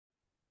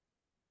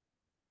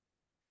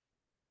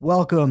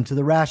Welcome to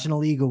the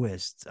Rational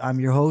Egoist. I'm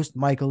your host,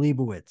 Michael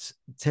Liebowitz.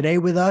 Today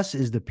with us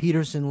is the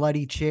Peterson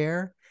Luddy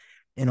Chair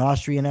in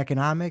Austrian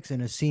Economics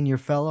and a senior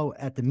fellow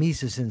at the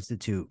Mises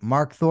Institute,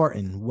 Mark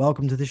Thornton.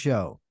 Welcome to the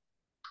show.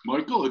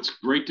 Michael, it's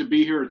great to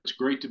be here. It's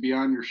great to be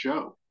on your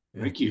show.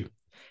 Thank Thank you. you.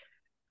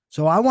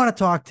 So I want to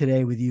talk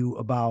today with you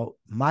about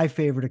my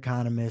favorite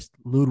economist,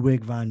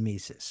 Ludwig von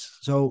Mises.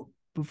 So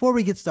before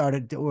we get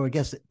started, or I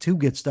guess to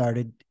get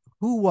started,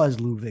 who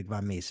was Ludwig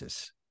von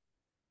Mises?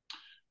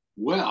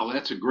 Well,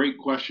 that's a great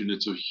question.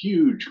 It's a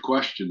huge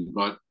question,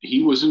 but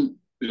he was an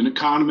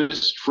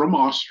economist from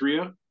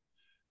Austria.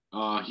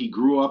 He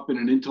grew up in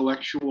an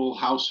intellectual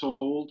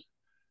household,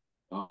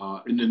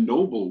 an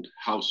ennobled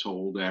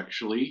household,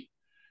 actually.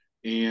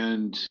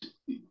 And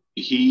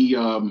he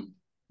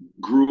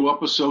grew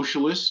up a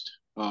socialist,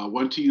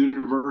 went to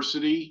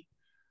university,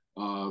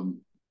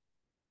 um,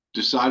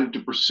 decided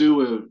to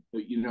pursue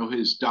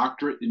his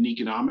doctorate in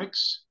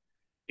economics,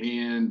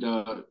 and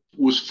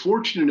was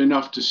fortunate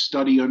enough to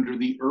study under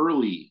the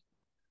early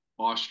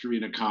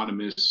Austrian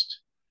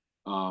economists,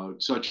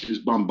 such as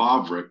von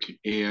Bavrik,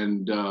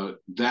 and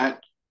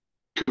that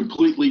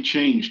completely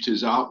changed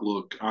his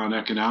outlook on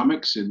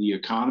economics and the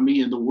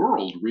economy and the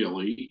world,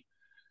 really.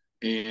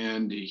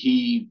 And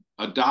he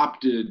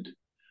adopted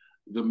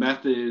the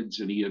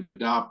methods and he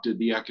adopted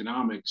the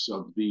economics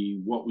of the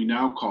what we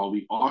now call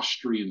the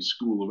Austrian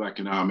School of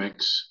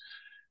Economics,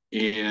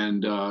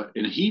 and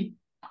he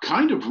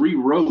kind of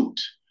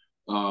rewrote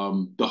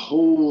the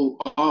whole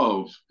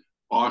of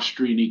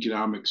Austrian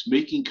economics,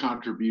 making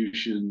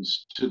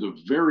contributions to the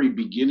very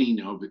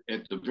beginning of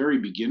at the very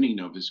beginning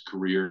of his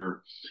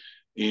career,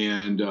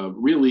 and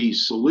really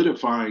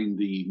solidifying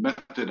the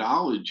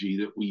methodology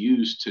that we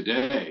use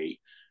today.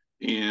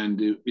 And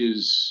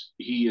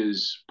he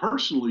is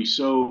personally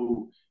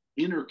so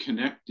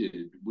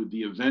interconnected with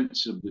the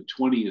events of the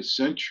 20th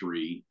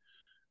century,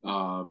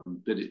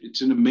 that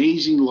it's an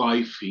amazing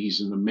life.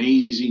 He's an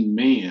amazing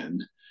man,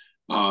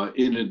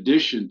 in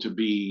addition to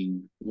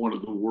being one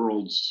of the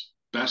world's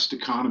best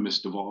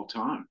economists of all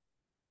time.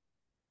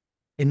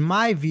 In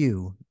my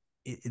view,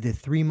 the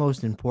three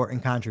most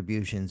important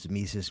contributions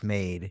Mises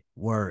made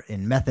were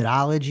in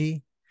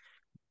methodology,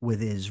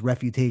 with his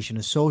refutation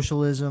of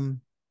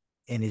socialism,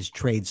 and his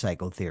trade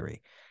cycle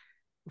theory.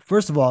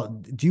 First of all,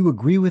 do you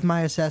agree with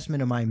my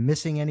assessment? Am I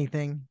missing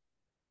anything?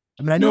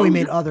 I mean, I know he No,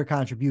 made other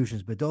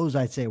contributions, but those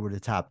I'd say were the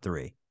top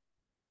three.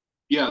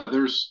 yeah,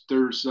 there's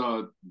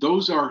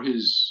those are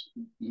his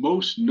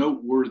most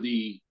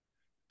noteworthy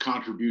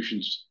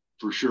contributions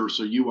for sure.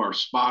 So you are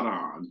spot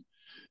on.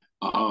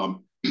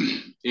 um,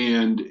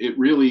 and it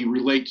really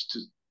relates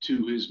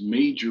to his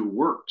major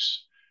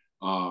works,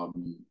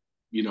 um,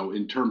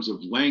 in terms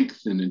of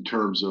length and in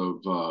terms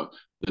of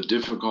the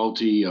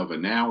difficulty of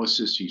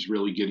analysis. He's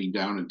really getting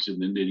down into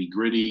the nitty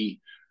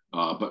gritty.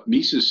 But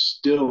Mises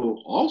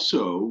still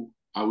also,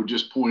 I would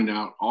just point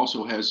out,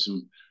 also has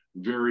some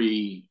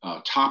very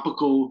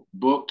topical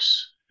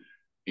books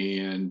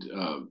and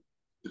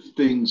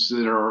things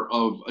that are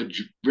of a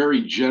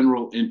very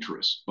general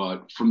interest.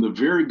 But from the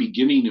very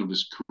beginning of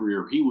his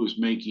career, he was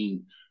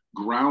making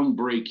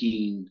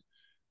groundbreaking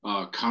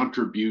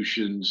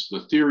contributions.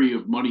 The theory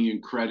of money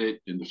and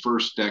credit in the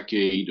first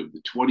decade of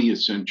the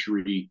 20th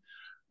century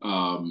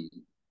um,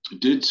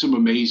 did some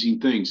amazing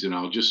things. And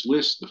I'll just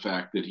list the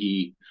fact that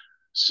he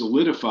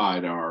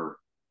solidified our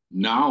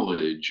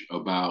knowledge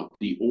about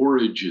the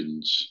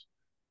origins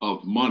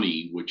of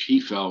money, which he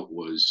felt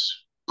was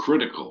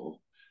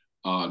critical,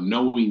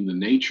 knowing the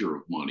nature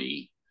of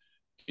money.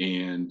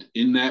 And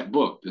in that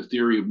book, The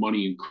Theory of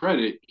Money and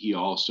Credit, he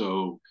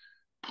also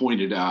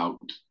pointed out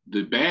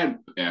the bad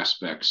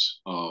aspects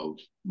of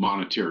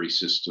monetary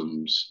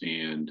systems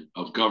and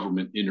of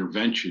government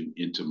intervention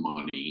into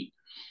money.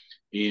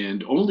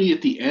 And only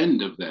at the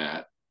end of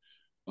that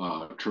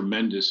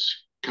tremendous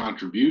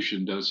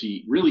contribution does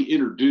he really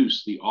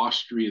introduce the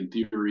Austrian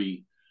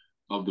theory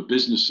of the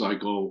business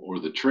cycle or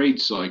the trade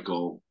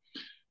cycle,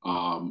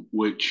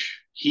 which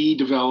he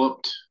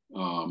developed,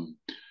 um,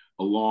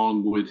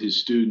 along with his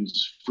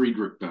students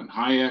Friedrich von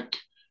Hayek,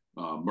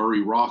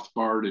 Murray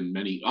Rothbard, and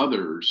many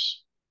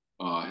others,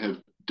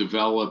 have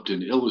developed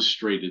and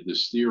illustrated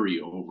this theory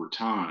over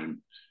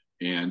time.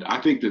 And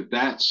I think that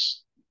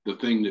that's the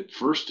thing that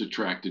first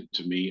attracted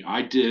to me.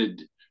 I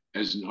did,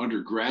 as an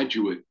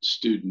undergraduate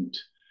student,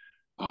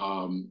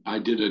 I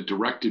did a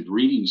directed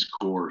readings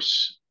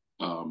course,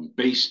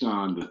 based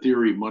on the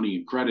theory of money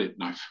and credit,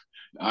 and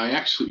I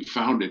actually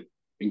found it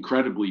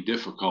incredibly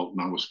difficult.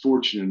 And I was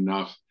fortunate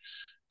enough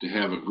to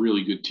have a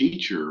really good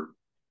teacher.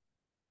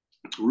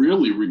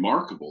 Really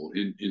remarkable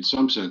in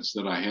some sense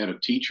that I had a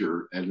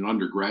teacher at an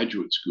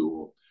undergraduate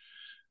school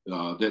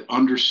that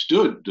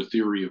understood the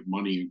theory of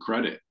money and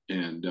credit.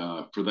 And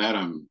for that,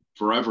 I'm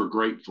forever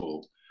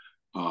grateful.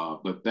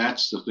 But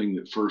that's the thing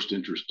that first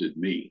interested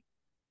me.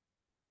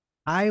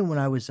 When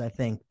I was, I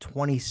think,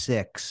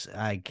 26,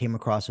 I came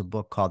across a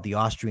book called The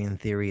Austrian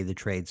Theory of the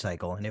Trade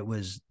Cycle, and it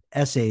was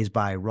essays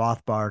by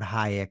Rothbard,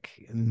 Hayek,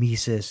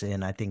 Mises,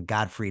 and I think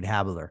Gottfried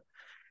Haberler.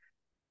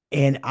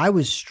 And I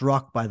was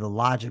struck by the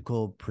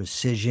logical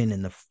precision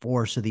and the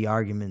force of the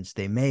arguments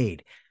they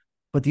made.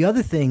 But the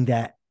other thing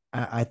that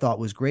I thought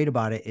was great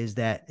about it is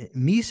that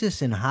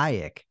Mises and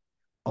Hayek,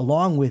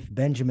 along with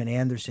Benjamin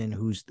Anderson,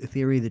 whose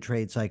theory of the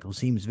trade cycle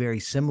seems very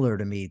similar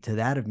to me to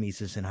that of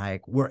Mises and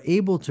Hayek, were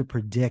able to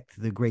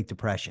predict the Great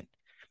Depression.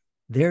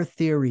 Their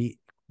theory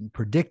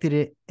predicted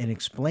it and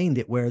explained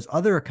it, whereas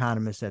other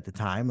economists at the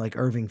time, like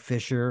Irving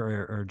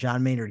Fisher or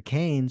John Maynard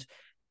Keynes,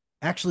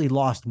 actually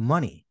lost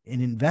money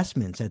in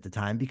investments at the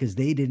time because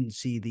they didn't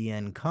see the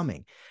end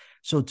coming.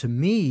 So to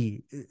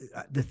me,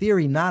 the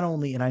theory not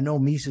only, and I know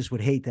Mises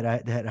would hate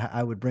that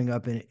I would bring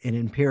up an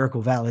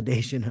empirical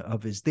validation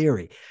of his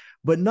theory,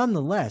 but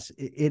nonetheless,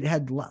 it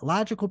had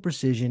logical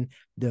precision.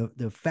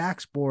 The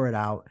facts bore it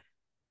out,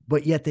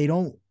 but yet they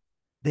don't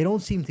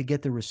seem to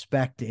get the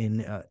respect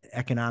in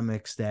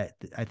economics that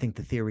I think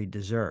the theory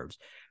deserves.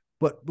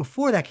 But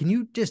before that, can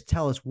you just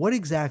tell us what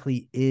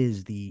exactly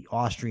is the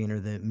Austrian or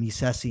the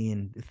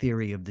Misesian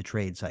theory of the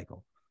trade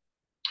cycle?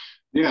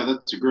 Yeah,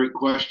 that's a great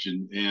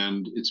question.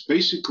 And it's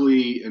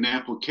basically an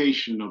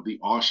application of the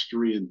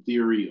Austrian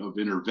theory of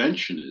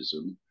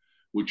interventionism,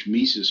 which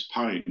Mises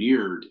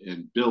pioneered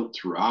and built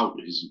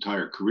throughout his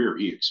entire career.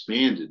 He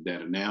expanded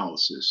that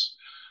analysis.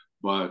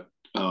 But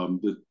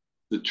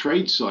the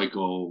trade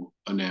cycle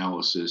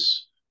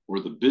analysis or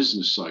the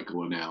business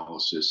cycle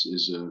analysis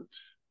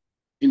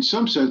in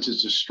some sense,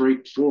 it's a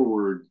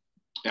straightforward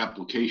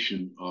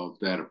application of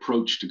that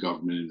approach to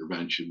government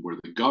intervention, where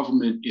the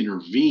government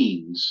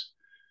intervenes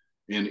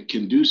and it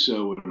can do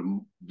so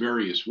in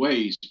various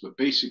ways, but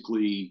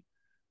basically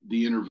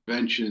the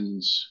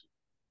interventions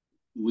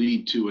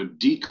lead to a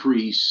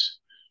decrease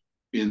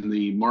in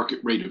the market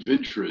rate of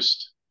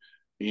interest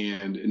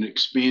and an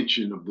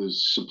expansion of the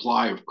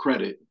supply of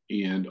credit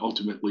and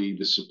ultimately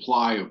the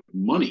supply of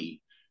money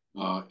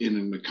in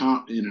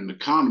an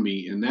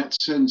economy, and that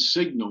sends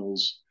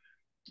signals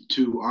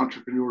to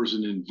entrepreneurs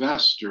and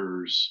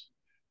investors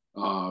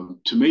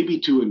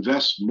to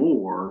invest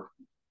more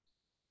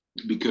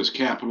because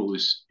capital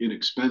is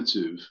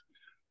inexpensive,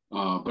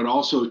 but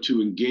also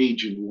to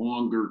engage in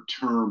longer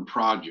term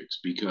projects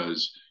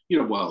because,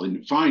 well,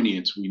 in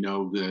finance, we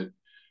know that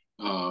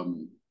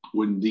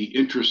when the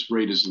interest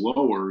rate is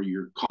lower,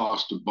 your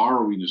cost of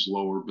borrowing is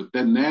lower, but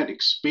then that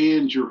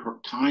expands your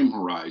time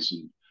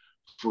horizon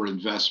for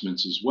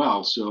investments as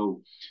well.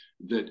 So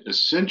that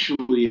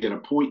essentially at a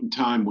point in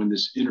time when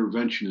this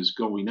intervention is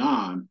going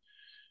on,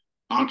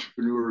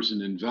 entrepreneurs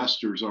and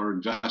investors are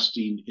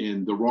investing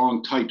in the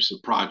wrong types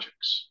of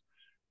projects.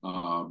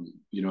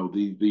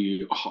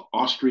 The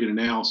Austrian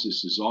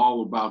analysis is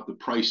all about the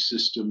price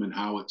system and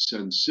how it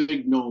sends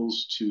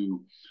signals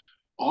to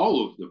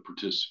all of the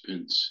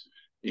participants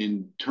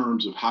in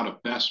terms of how to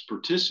best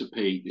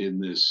participate in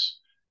this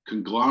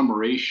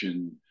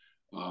conglomeration,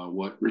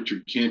 what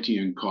Richard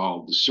Cantillon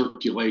called the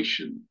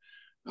circulation.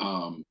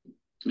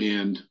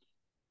 And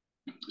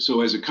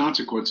so, as a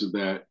consequence of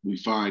that, we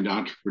find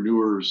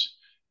entrepreneurs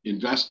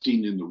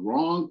investing in the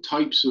wrong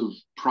types of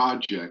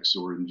projects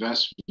or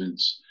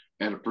investments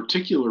at a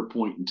particular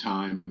point in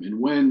time. And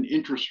when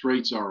interest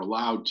rates are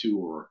allowed to,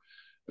 or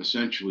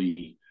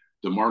essentially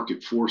the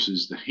market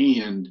forces the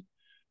hand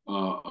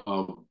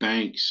of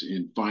banks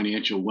and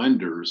financial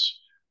lenders,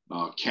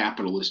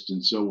 capitalists,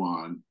 and so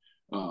on,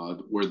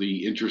 where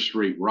the interest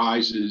rate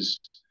rises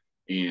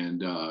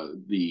and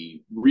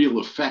the real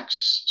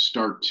effects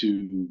start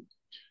to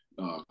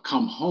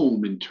come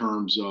home in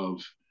terms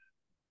of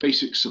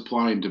basic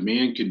supply and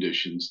demand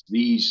conditions.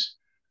 These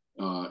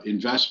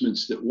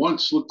investments that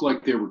once looked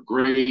like they were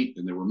great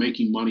and they were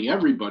making money,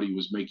 everybody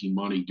was making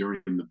money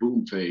during the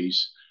boom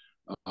phase.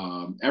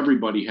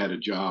 Everybody had a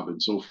job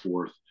and so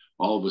forth.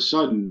 All of a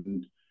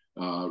sudden,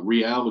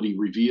 reality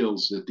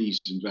reveals that these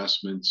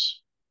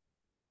investments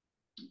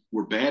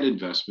were bad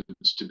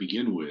investments to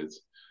begin with,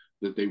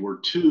 that they were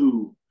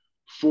too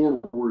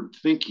forward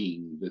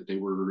thinking, that they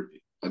were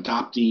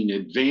adopting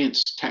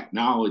advanced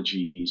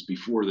technologies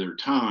before their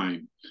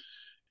time.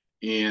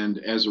 And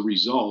as a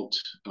result,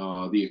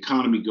 the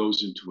economy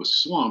goes into a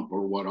slump,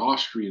 or what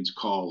Austrians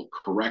call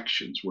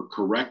corrections. We're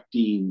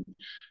correcting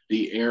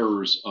the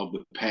errors of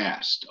the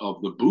past,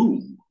 of the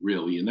boom,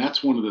 really. And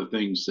that's one of the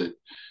things that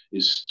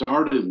is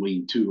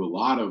startling to a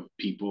lot of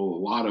people,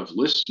 a lot of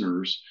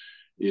listeners,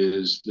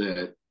 is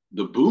that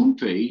the boom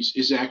phase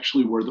is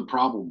actually where the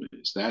problem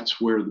is.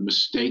 That's where the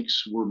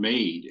mistakes were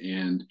made.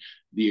 And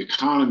the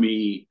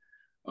economy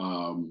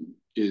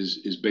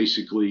is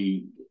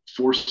basically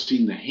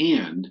forcing the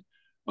hand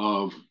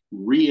of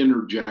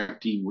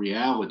re-interjecting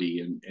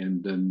reality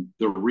and then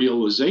the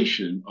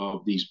realization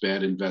of these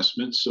bad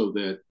investments, so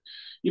that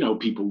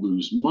people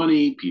lose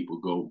money, people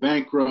go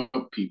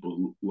bankrupt,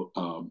 people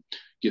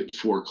get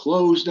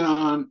foreclosed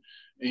on,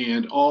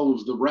 and all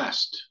of the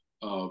rest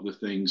of the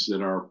things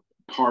that are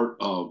part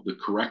of the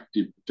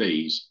corrective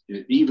phase,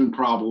 even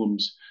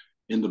problems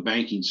in the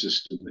banking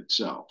system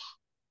itself.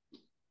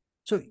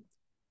 So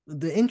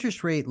the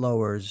interest rate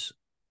lowers,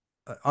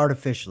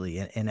 artificially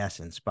in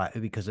essence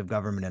because of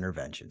government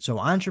intervention. So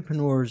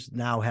entrepreneurs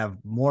now have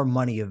more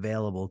money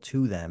available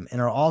to them and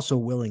are also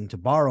willing to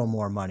borrow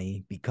more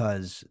money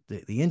because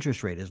the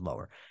interest rate is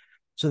lower.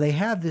 So they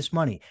have this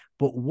money,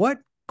 but what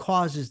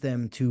causes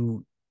them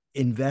to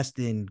invest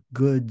in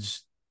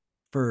goods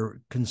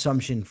for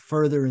consumption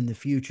further in the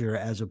future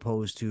as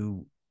opposed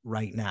to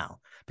right now?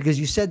 Because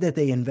you said that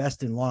they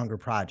invest in longer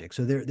projects.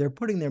 So they're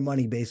putting their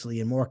money basically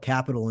in more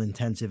capital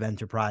intensive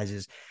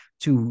enterprises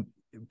to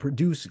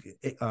produce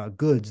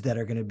goods that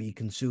are going to be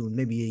consumed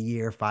maybe a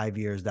year, 5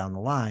 years down the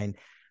line.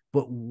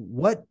 But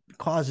what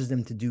causes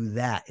them to do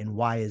that, and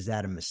why is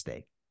that a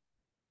mistake?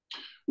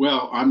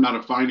 Well, I'm not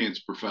a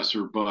finance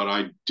professor, but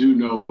I do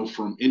know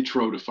from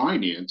intro to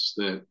finance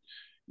that,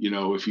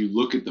 if you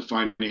look at the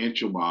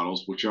financial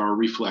models, which are a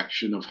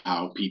reflection of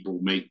how people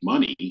make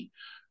money,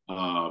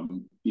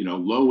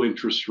 low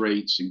interest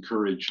rates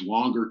encourage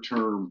longer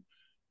term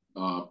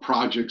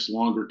projects,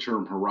 longer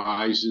term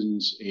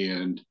horizons,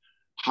 and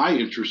high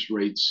interest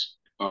rates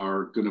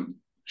are going to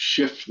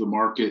shift the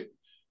market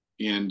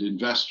and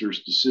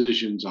investors'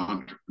 decisions,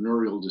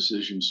 entrepreneurial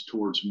decisions,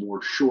 towards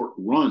more short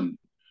run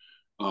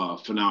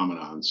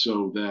phenomenon.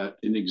 So that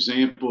an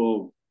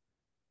example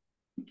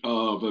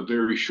of a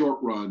very short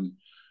run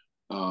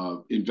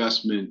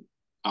investment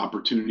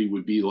opportunity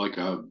would be like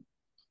a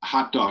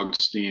hot dog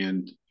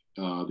stand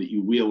that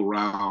you wheel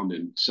around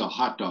and sell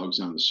hot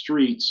dogs on the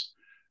streets.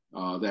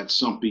 That's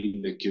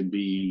something that can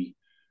be,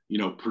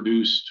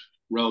 produced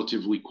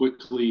relatively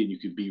quickly, and you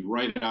could be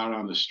right out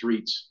on the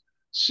streets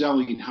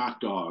selling hot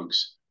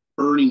dogs,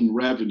 earning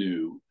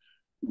revenue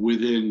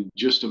within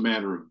just a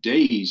matter of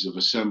days of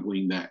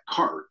assembling that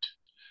cart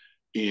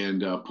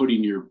and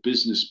putting your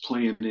business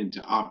plan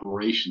into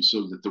operation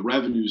so that the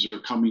revenues are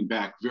coming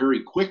back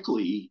very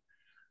quickly,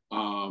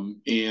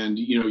 and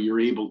you're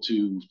able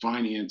to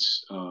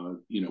finance,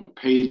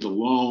 pay the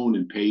loan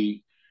and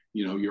pay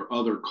your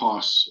other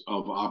costs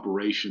of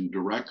operation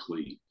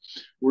directly.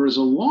 Whereas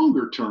a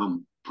longer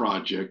term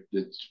project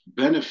that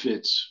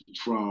benefits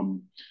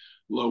from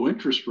low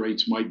interest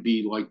rates might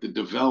be like the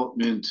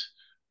development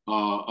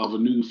of a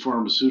new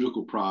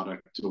pharmaceutical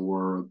product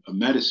or a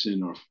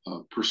medicine or a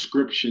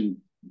prescription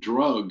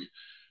drug,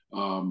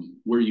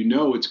 where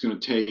it's going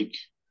to take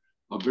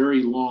a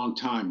very long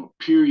time,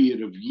 a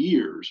period of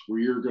years where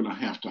you're going to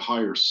have to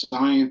hire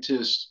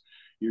scientists,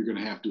 you're going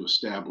to have to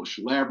establish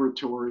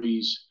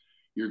laboratories,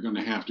 you're going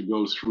to have to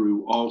go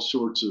through all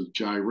sorts of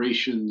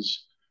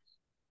gyrations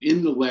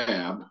in the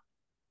lab,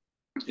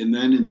 and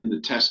then in the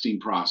testing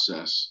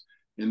process,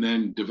 and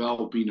then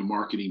developing a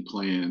marketing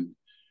plan,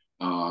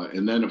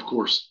 and then, of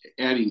course,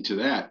 adding to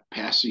that,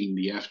 passing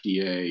the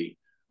FDA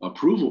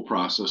approval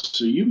process.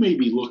 So you may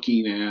be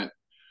looking at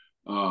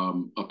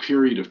a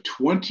period of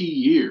 20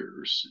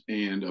 years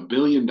and $1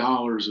 billion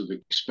of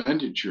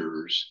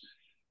expenditures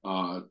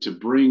to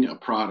bring a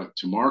product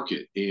to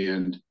market.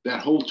 And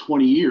that whole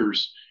 20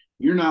 years,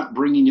 you're not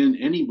bringing in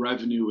any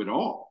revenue at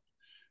all.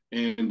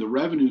 And the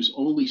revenues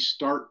only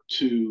start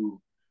to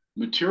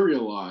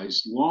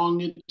materialize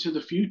long into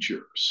the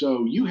future.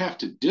 So you have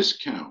to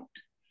discount,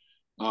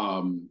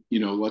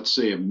 let's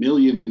say $1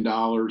 million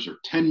or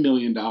 $10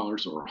 million or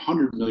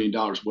 $100 million,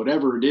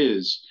 whatever it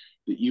is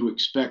that you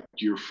expect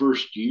your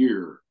first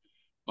year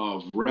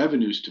of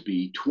revenues to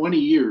be 20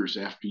 years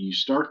after you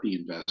start the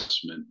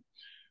investment.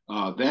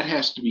 That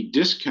has to be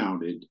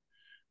discounted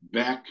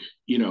back,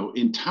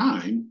 in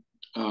time.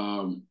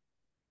 And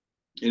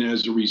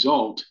as a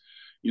result,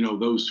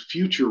 those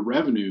future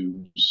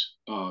revenues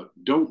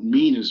don't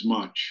mean as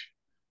much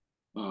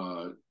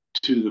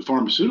to the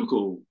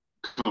pharmaceutical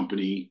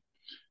company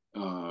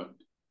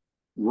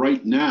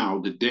right now,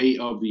 the day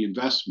of the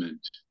investment,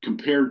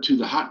 compared to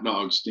the hot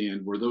dog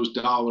stand, where those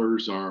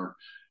dollars are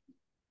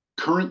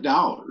current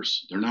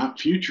dollars. They're not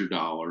future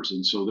dollars.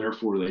 And so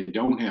therefore they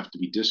don't have to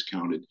be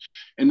discounted.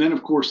 And then,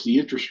 of course, the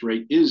interest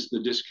rate is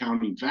the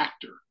discounting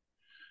factor.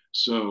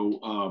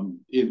 So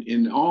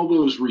in all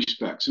those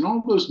respects, in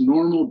all those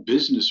normal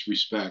business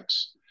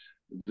respects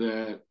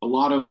that a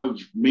lot of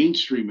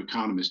mainstream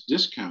economists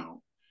discount,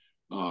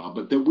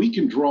 but that we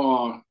can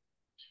draw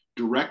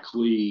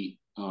directly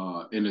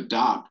and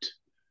adopt,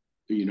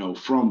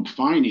 from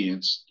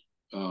finance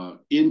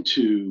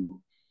into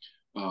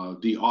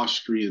the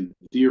Austrian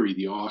theory,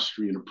 the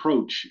Austrian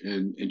approach,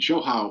 and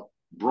show how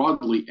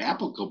broadly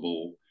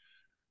applicable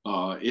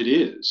it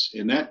is.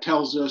 And that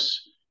tells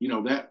us,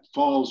 that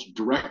falls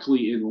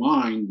directly in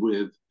line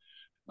with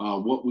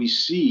what we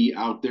see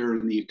out there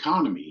in the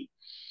economy.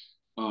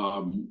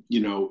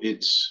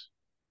 It's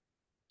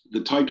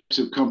the types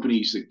of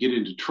companies that get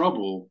into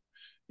trouble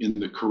in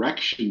the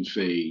correction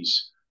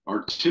phase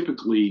are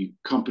typically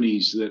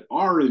companies that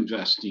are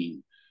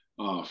investing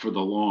for the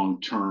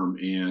long term.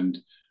 And,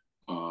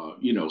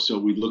 so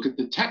we look at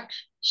the tech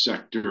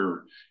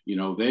sector,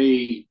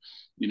 they,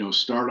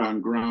 start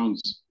on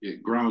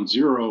ground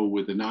zero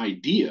with an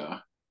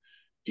idea,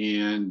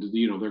 and,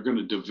 they're going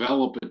to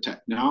develop a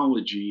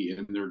technology,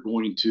 and they're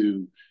going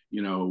to,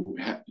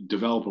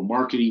 develop a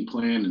marketing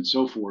plan and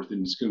so forth.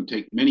 And it's going to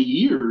take many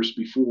years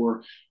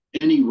before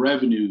any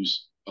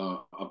revenues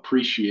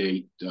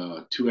appreciate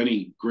to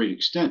any great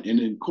extent. And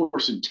of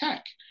course, in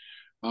tech,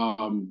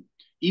 um,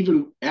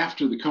 even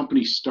after the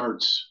company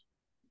starts,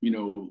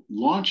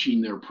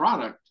 launching their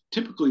product,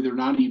 typically they're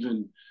not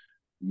even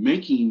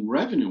making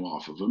revenue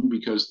off of them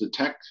because the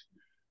tech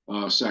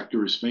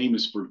sector is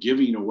famous for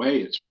giving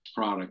away its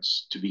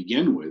products to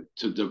begin with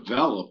to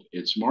develop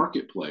its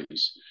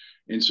marketplace.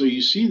 And so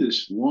you see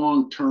this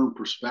long-term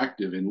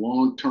perspective and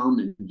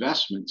long-term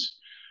investments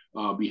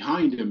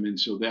behind them. And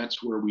so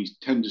that's where we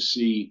tend to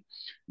see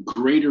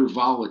greater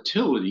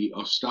volatility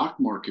of stock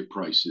market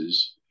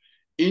prices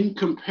in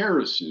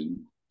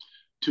comparison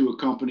to a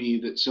company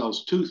that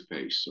sells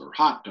toothpaste or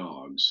hot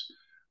dogs,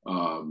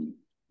 um,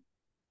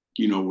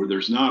 where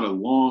there's not a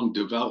long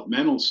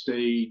developmental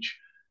stage.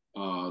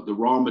 The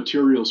raw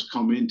materials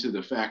come into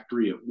the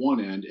factory at one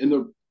end, and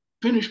the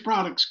finished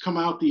products come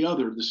out the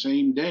other the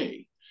same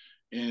day.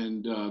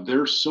 And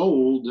they're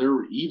sold,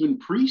 they're even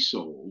pre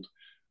sold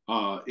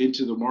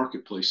into the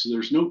marketplace. So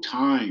there's no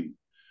time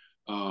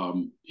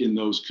in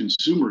those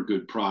consumer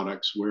good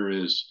products,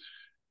 whereas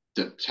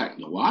the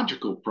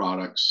technological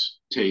products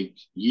take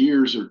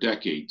years or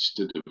decades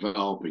to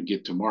develop and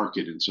get to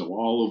market. And so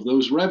all of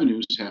those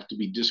revenues have to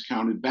be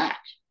discounted back.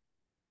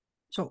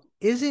 So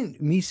isn't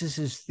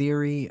Mises's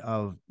theory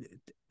of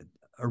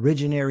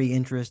originary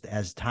interest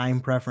as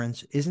time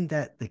preference, isn't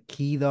that the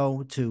key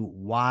though to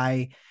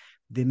why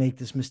they make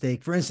this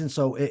mistake? For instance,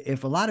 so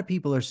if a lot of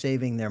people are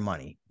saving their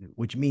money,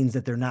 which means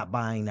that they're not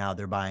buying now,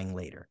 they're buying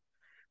later.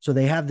 So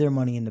they have their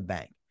money in the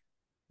bank.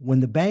 When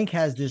the bank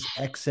has this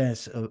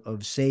excess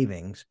of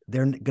savings,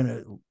 they're going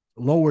to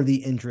lower the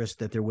interest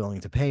that they're willing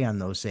to pay on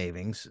those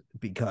savings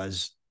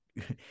because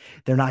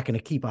they're not going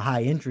to keep a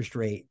high interest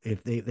rate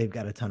if they've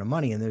got a ton of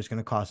money and there's going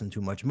to cost them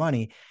too much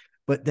money.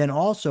 But then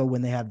also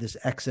when they have this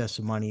excess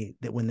of money,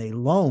 that when they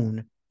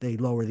loan, they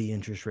lower the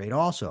interest rate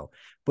also.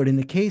 But in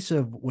the case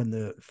of when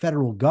the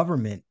federal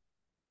government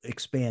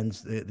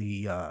expands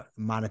the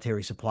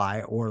monetary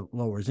supply or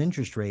lowers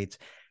interest rates,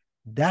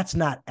 that's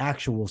not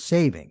actual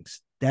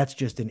savings. That's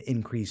just an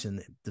increase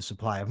in the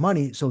supply of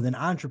money. So then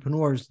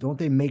entrepreneurs, don't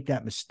they make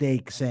that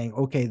mistake saying,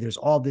 okay, there's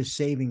all this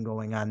saving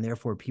going on,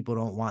 therefore people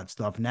don't want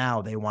stuff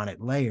now, they want it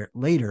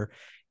later.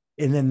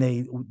 And then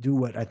they do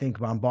what I think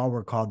Von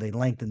Ballward called, they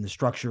lengthen the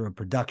structure of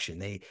production.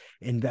 They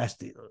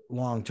invest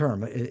long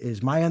term.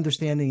 Is my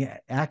understanding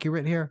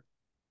accurate here?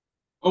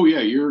 Oh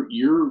yeah,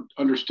 you're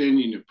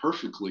understanding it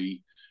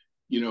perfectly.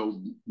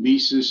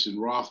 Mises and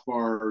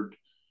Rothbard,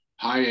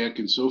 Hayek,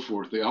 and so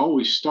forth. They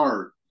always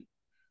start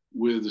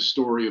with a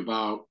story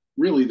about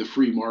really the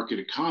free market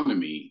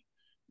economy,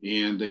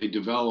 and they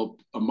develop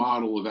a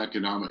model of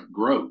economic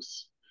growth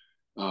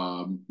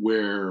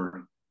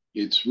where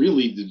it's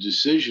really the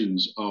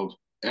decisions of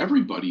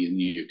everybody in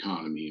the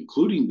economy,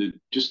 including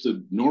just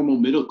the normal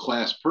middle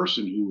class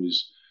person who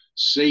is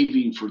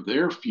saving for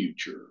their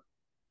future.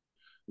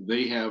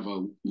 They have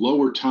a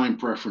lower time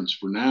preference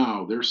for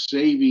now. They're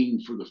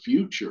saving for the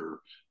future.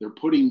 They're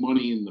putting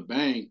money in the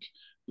bank.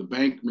 The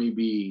bank may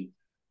be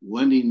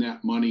lending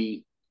that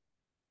money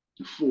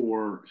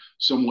for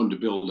someone to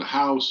build a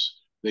house.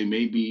 They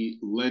may be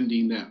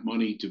lending that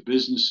money to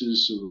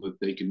businesses so that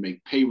they can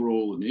make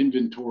payroll and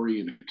inventory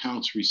and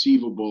accounts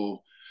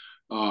receivable.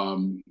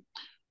 Um,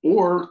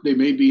 or they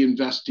may be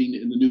investing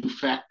in the new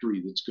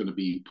factory that's going to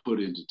be put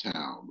into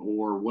town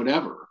or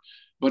whatever.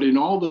 But in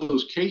all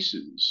those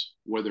cases,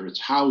 whether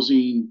it's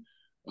housing,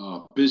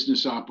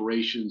 business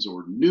operations,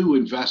 or new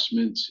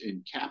investments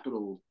in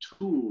capital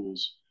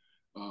tools,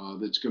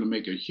 that's going to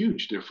make a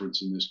huge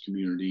difference in this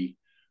community,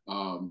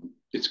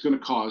 it's going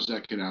to cause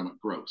economic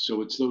growth.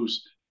 So it's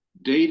those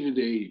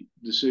day-to-day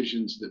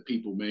decisions that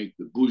people make,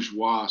 the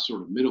bourgeois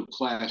sort of middle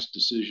class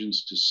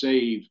decisions to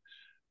save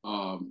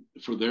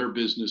for their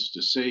business,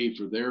 to save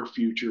for their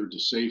future, to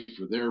save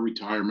for their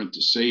retirement,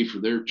 to save for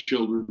their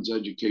children's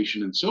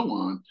education, and so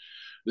on.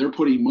 They're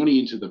putting money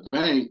into the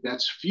bank.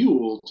 That's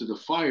fuel to the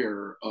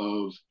fire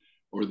of,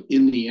 or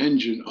in the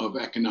engine of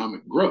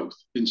economic growth.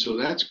 And so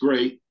that's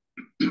great.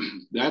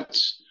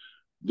 That's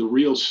the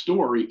real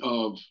story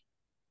of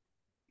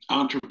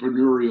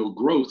entrepreneurial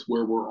growth,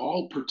 where we're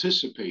all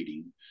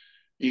participating,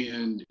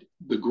 and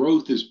the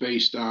growth is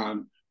based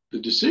on the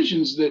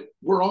decisions that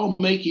we're all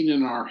making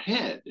in our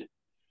head.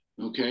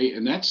 Okay.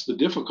 And that's the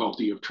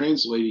difficulty of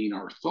translating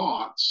our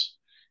thoughts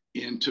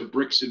into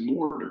bricks and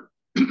mortar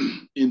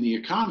in the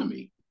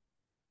economy.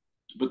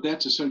 But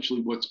that's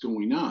essentially what's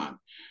going on.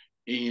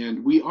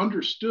 And we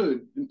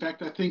understood, in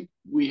fact, I think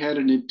we had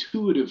an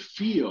intuitive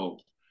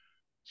feel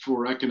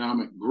for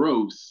economic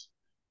growth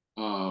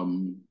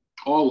um,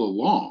 all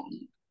along,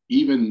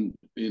 even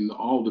in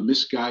all the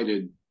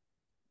misguided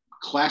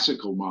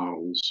classical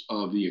models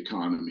of the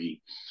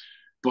economy.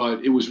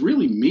 But it was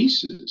really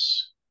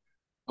Mises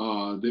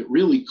that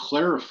really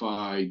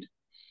clarified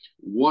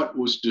what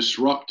was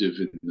disruptive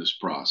in this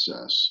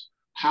process.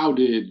 How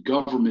did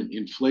government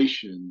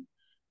inflation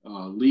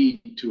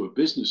lead to a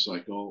business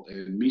cycle?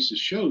 And Mises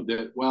showed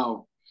that,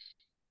 well,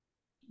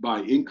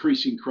 by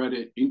increasing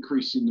credit,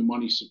 increasing the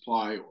money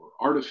supply, or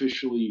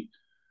artificially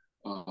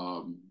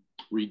um,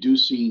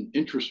 reducing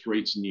interest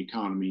rates in the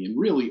economy, and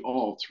really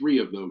all three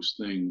of those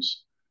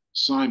things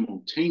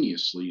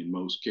simultaneously in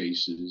most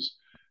cases,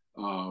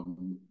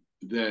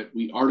 that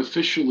we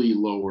artificially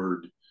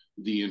lowered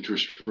the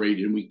interest rate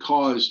and we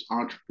caused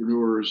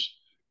entrepreneurs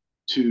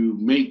to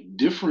make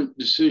different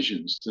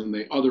decisions than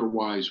they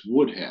otherwise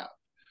would have.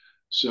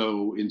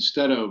 So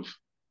instead of,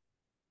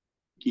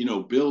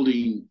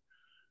 building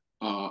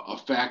a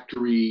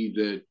factory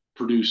that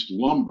produced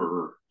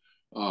lumber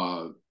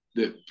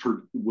that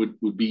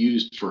would be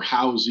used for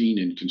housing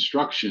and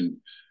construction,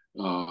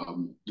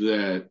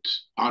 that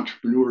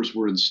entrepreneurs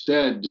were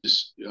instead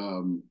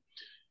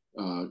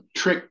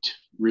tricked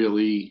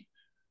really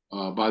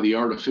by the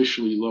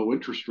artificially low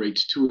interest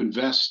rates to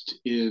invest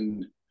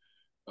in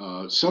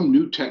some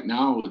new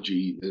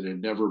technology that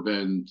had never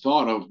been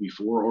thought of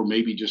before, or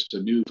maybe just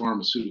a new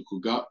pharmaceutical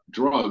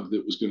drug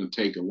that was going to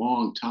take a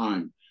long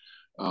time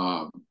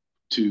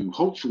to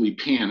hopefully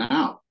pan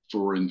out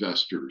for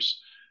investors.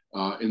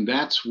 And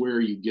that's where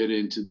you get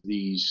into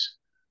these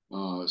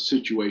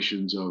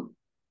situations of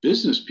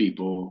business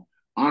people,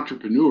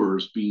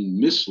 entrepreneurs being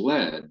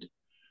misled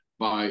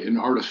by an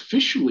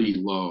artificially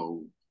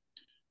low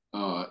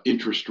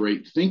interest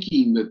rate,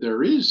 thinking that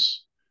there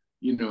is,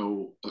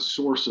 a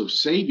source of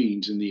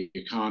savings in the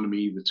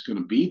economy that's going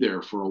to be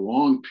there for a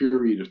long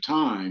period of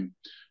time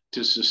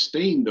to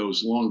sustain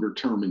those longer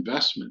term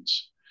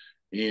investments.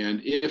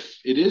 And if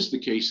it is the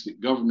case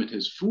that government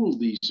has fooled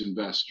these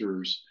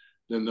investors,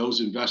 then those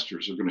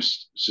investors are going to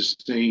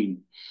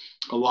sustain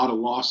a lot of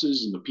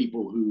losses, and the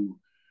people who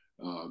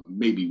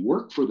maybe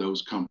work for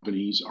those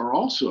companies are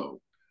also,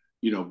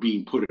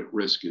 being put at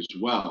risk as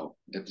well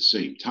at the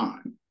same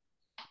time.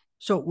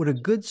 So would a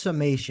good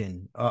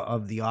summation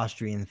of the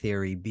Austrian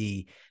theory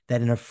be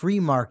that in a free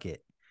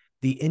market,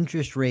 the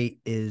interest rate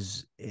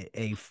is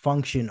a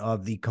function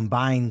of the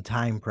combined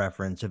time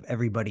preference of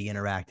everybody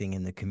interacting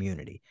in the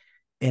community?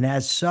 And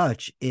as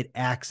such, it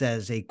acts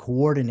as a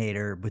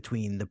coordinator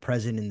between the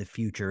present and the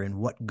future and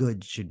what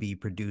goods should be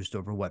produced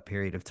over what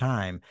period of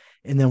time.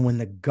 And then when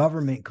the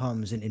government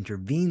comes and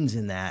intervenes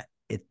in that,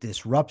 it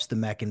disrupts the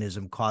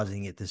mechanism,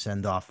 causing it to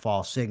send off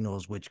false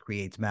signals, which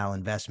creates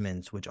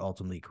malinvestments, which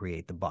ultimately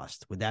create the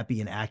bust. Would that be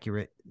an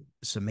accurate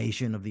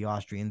summation of the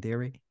Austrian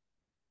theory?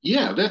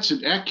 Yeah, that's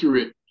an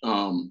accurate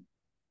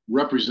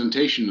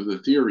representation of the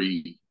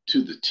theory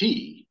to the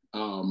T.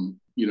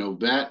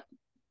 That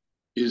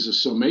is a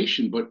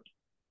summation, but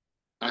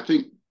I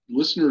think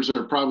listeners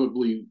are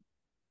probably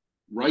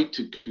right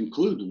to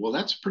conclude, well,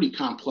 that's a pretty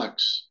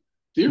complex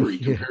theory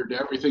compared to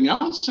everything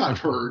else I've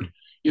heard,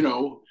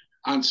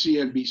 on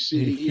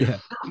CNBC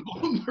or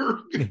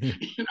Bloomberg.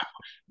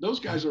 Those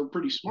guys are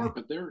pretty smart,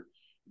 but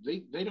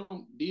they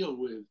don't deal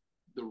with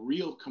the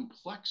real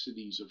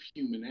complexities of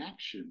human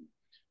action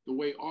the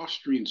way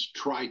Austrians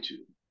try to.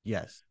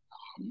 Yes.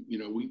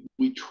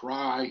 We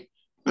try,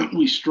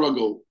 we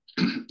struggle.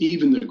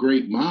 Even the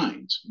great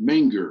minds,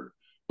 Menger,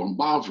 von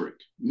Bavarick,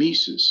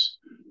 Mises,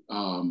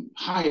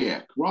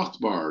 Hayek,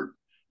 Rothbard,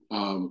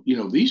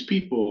 these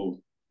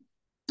people,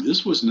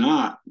 this was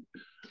not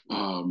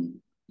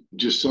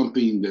just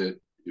something that,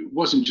 it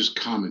wasn't just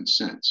common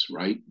sense,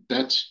 right?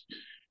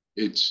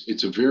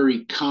 It's a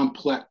very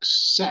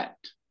complex set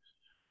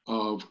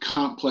of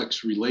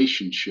complex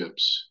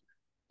relationships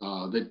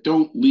that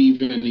don't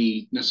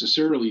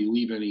necessarily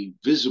leave any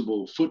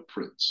visible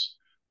footprints.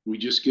 We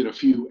just get a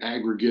few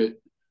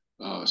aggregate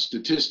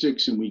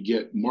statistics and we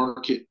get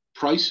market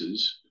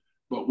prices,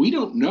 but we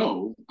don't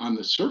know on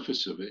the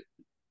surface of it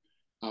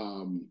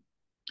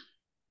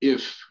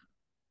if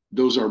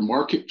those are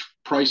market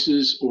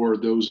prices or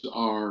those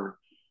are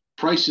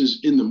prices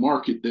in the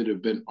market that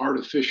have been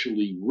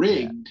artificially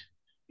rigged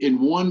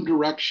in one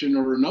direction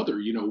or another.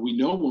 We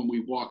know when we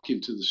walk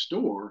into the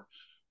store,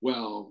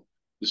 well,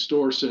 the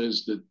store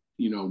says that,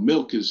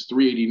 milk is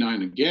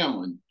 $3.89 a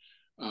gallon.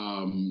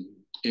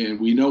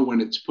 And we know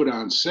when it's put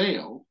on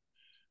sale,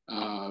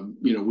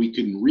 we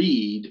can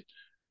read,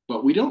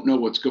 but we don't know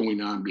what's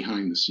going on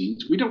behind the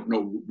scenes. We don't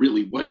know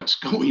really what's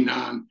going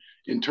on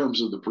in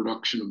terms of the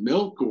production of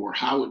milk or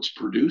how it's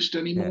produced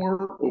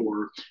anymore,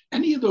 or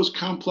any of those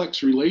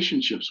complex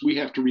relationships. We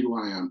have to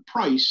rely on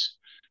price,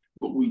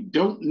 but we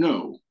don't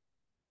know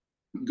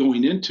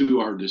going into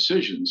our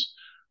decisions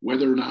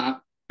whether or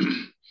not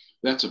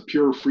that's a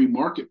pure free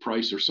market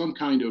price or some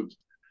kind of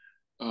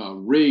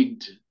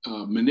rigged,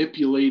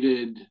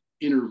 manipulated,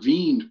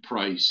 intervened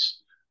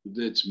price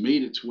that's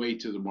made its way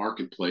to the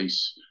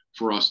marketplace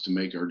for us to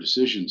make our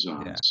decisions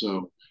on.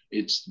 So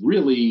it's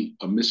really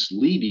a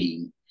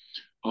misleading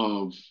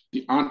of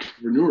the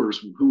entrepreneurs,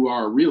 who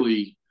are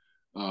really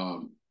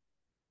one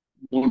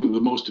of the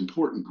most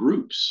important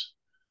groups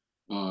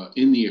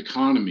in the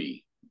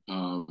economy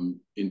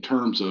in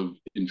terms of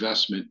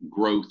investment,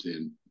 growth,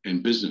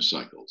 and business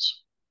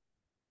cycles.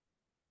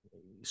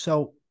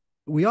 So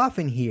we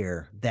often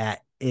hear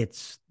that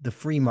it's the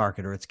free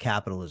market or it's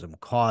capitalism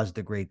caused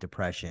the Great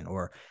Depression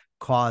or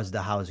caused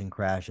the housing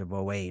crash of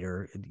 08,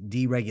 or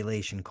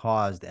deregulation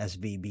caused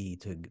SVB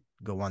to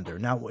go under.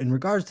 Now, in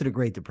regards to the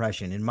Great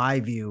Depression, in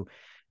my view,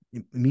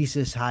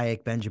 Mises,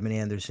 Hayek, Benjamin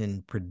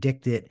Anderson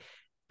predicted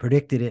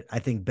it. I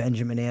think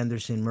Benjamin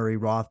Anderson, Murray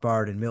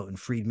Rothbard, and Milton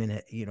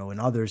Friedman, and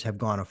others have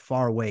gone a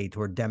far way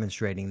toward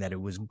demonstrating that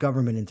it was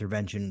government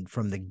intervention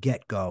from the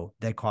get-go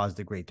that caused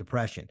the Great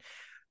Depression.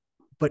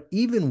 But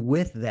even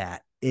with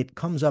that, it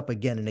comes up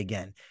again and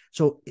again.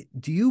 So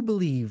do you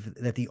believe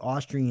that the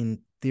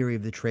Austrian theory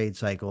of the trade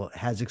cycle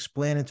has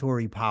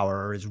explanatory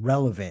power or is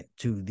relevant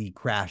to the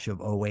crash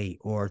of '08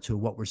 or to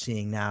what we're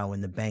seeing now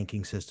in the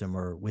banking system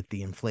or with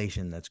the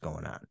inflation that's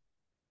going on?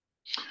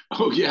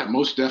 Oh, yeah,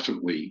 most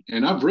definitely.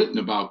 And I've written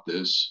about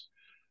this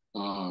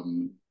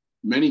um,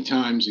 many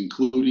times,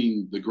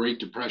 including the Great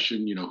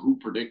Depression, who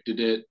predicted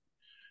it.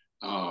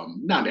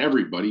 Not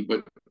everybody,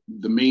 but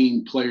the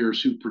main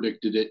players who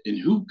predicted it and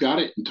who got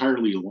it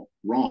entirely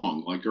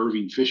wrong, like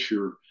Irving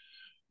Fisher.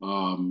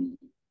 Um,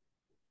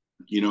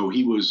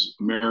 he was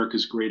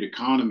America's great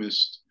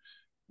economist,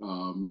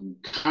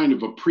 kind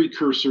of a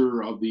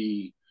precursor of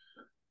the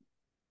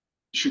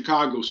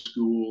Chicago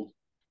school,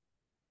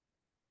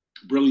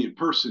 brilliant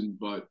person,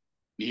 but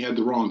he had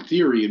the wrong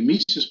theory. And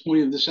Mises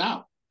pointed this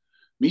out.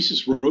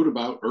 Mises wrote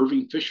about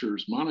Irving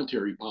Fisher's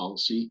monetary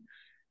policy,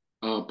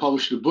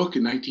 published a book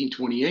in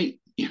 1928.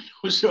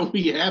 So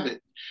we have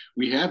it.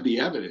 We have the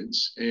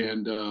evidence,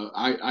 and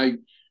I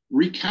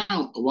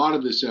recount a lot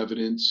of this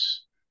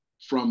evidence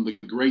from the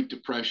Great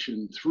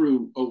Depression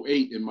through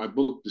 '08 in my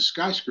book, The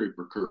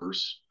Skyscraper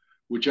Curse,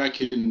 which I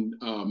can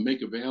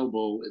make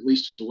available at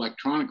least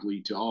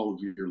electronically to all of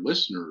your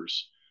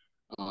listeners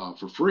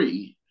for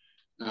free.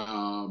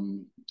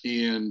 And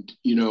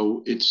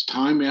it's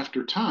time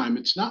after time.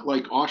 It's not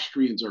like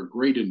Austrians are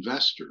great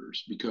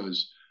investors,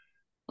 because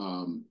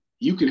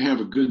you can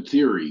have a good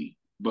theory,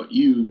 but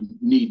you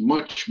need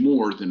much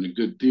more than a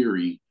good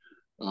theory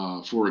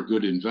for a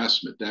good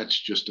investment. That's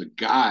just a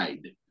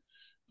guide,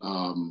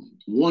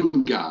 one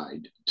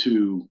guide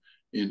to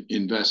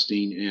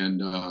investing.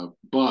 And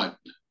but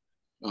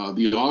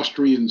the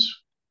Austrians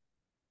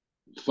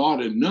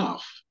thought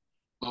enough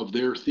of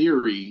their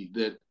theory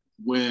that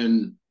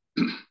when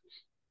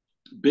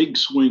big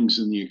swings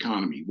in the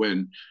economy,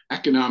 when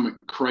economic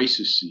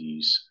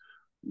crises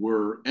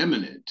were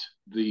imminent,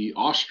 the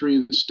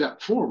Austrians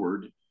stepped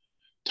forward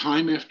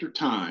time after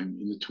time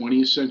in the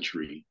 20th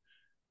century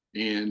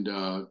and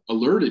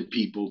alerted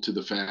people to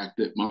the fact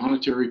that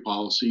monetary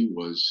policy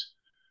was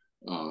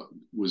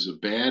a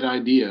bad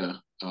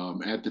idea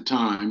at the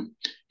time,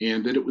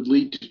 and that it would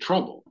lead to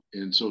trouble.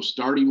 And so,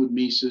 starting with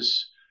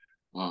Mises,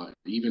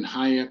 even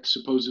Hayek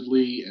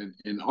supposedly,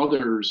 and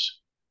others,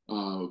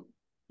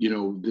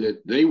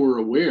 that they were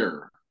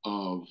aware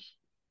of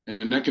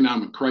an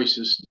economic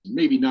crisis,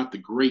 maybe not the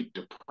Great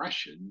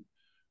Depression,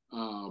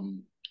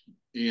 um,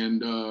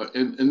 and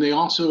they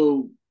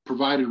also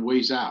provided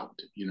ways out.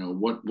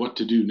 What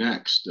to do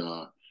next.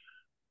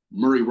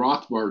 Murray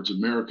Rothbard's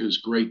America's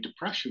Great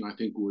Depression, I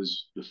think,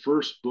 was the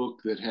first book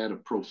that had a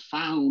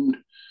profound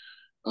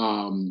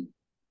um,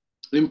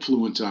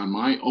 influence on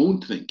my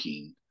own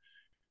thinking.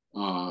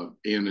 And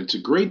it's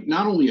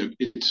not only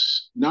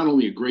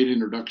a great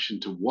introduction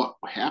to what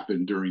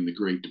happened during the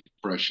Great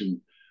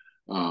Depression,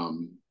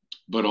 um,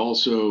 but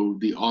also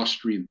the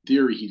Austrian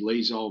theory. He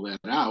lays all that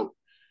out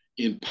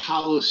in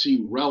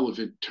policy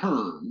relevant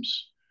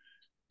terms.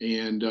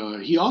 And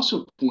he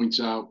also points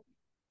out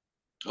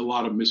a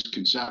lot of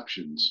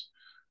misconceptions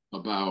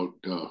about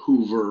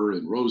Hoover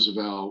and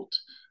Roosevelt,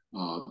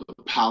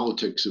 the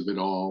politics of it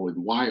all,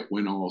 and why it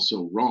went all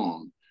so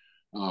wrong.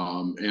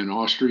 And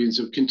Austrians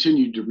have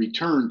continued to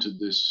return to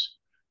this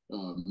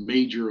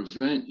major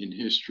event in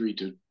history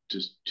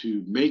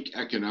to make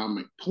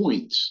economic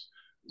points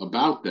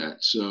about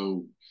that.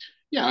 So,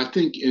 yeah, I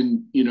think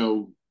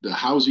the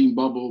housing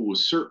bubble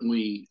was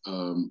certainly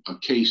a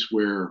case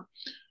where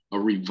a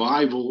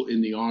revival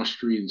in the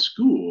Austrian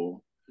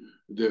school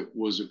that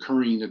was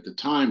occurring at the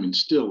time and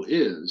still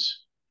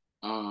is,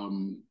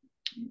 um,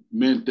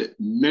 meant that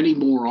many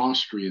more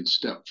Austrians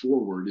stepped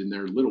forward in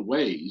their little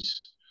ways,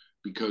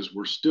 because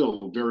we're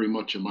still very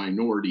much a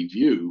minority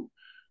view.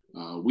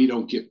 We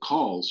don't get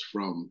calls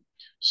from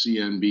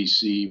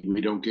CNBC,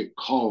 we don't get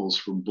calls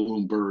from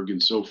Bloomberg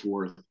and so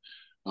forth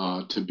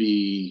to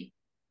be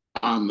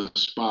on the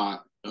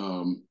spot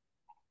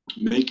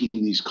making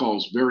these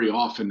calls very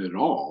often at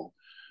all.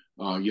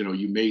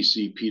 You may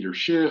see Peter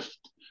Schiff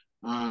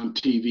on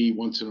TV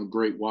once in a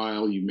great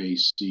while. You may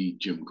see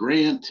Jim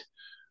Grant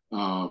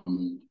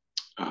um,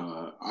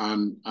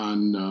 on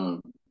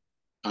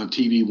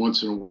TV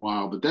once in a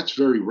while, but that's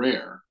very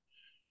rare.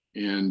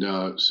 And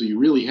so you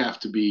really have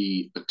to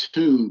be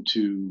attuned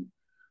to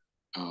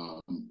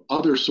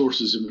other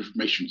sources of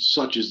information,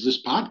 such as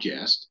this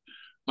podcast,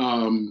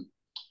 um,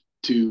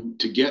 to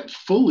get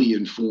fully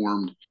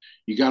informed.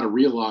 You got to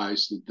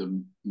realize that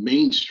the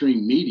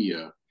mainstream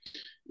media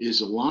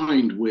is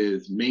aligned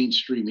with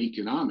mainstream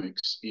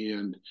economics,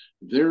 and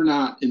they're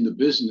not in the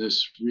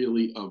business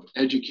really of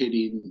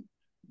educating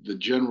the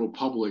general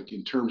public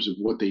in terms of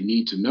what they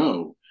need to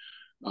know.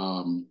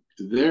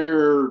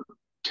 They're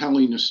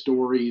telling a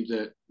story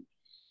that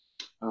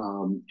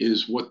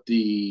is what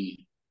the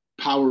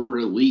power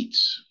elites,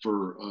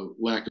 for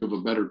lack of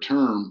a better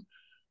term,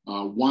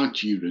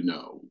 want you to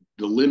know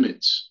the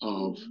limits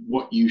of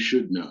what you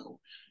should know.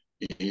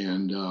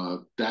 And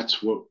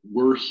that's what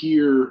we're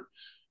here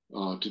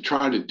to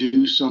try to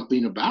do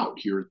something about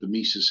here at the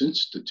Mises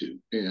Institute.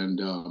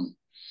 And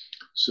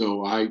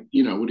so I,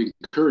 would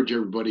encourage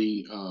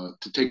everybody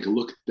to take a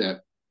look at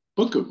that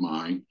book of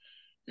mine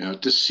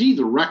to see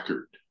the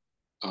record.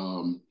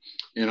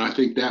 And I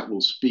think that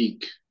will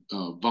speak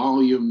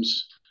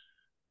volumes,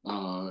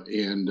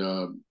 and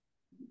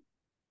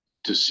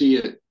to see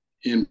it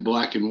in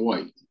black and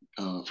white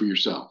for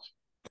yourself.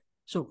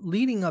 So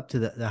leading up to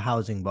the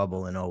housing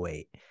bubble in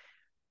 '08,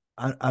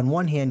 on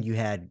one hand, you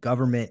had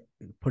government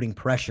putting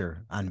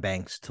pressure on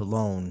banks to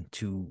loan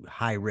to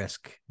high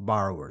risk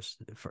borrowers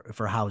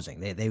for housing.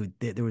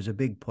 There was a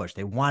big push.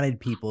 They wanted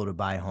people to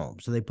buy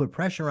homes. So they put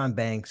pressure on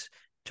banks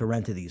to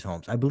rent to these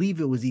homes. I believe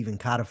it was even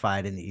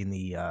codified in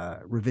the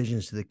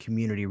revisions to the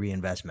Community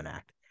Reinvestment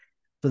Act.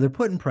 So they're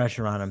putting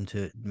pressure on them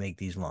to make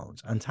these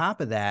loans. On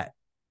top of that,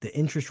 the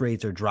interest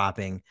rates are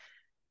dropping.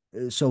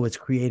 So it's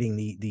creating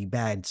the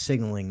bad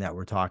signaling that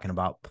we're talking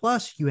about.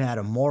 Plus, you had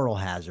a moral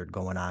hazard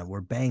going on where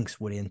banks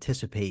would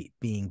anticipate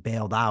being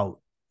bailed out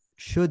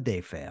should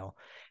they fail.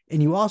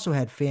 And you also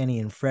had Fannie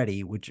and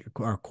Freddie, which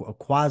are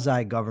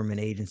quasi-government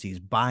agencies,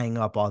 buying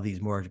up all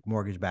these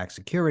mortgage-backed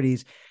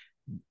securities.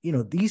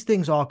 These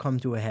things all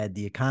come to a head.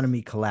 The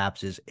economy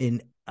collapses.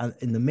 In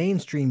the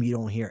mainstream, you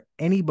don't hear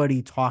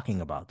anybody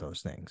talking about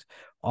those things.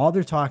 All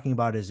they're talking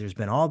about is there's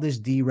been all this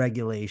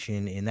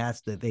deregulation, and that's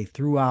that they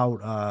threw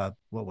out,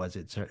 what was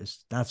it?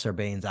 It's not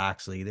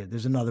Sarbanes-Oxley.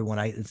 There's another one.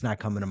 It's not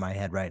coming to my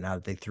head right now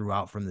that they threw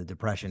out from the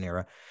Depression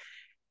era.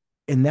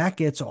 And that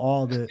gets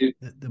all the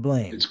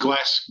blame. It's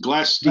Glass-Steagall.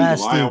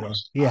 Glass-Steagall.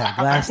 Yeah,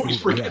 I always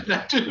Glass-Steagall. forget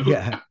that too.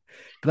 Yeah,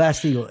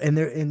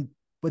 Glass-Steagall.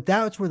 But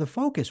that's where the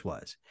focus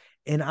was.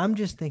 And I'm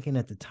just thinking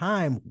at the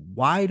time,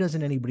 why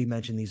doesn't anybody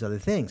mention these other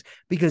things?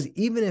 Because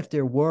even if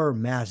there were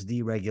mass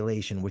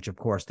deregulation, which of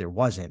course there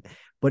wasn't,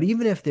 but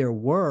even if there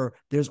were,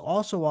 there's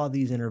also all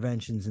these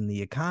interventions in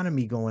the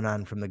economy going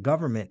on from the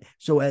government.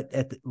 So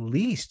at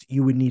least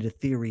you would need a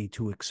theory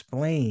to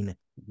explain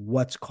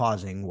what's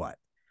causing what.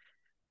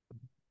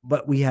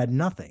 But we had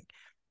nothing.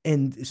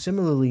 And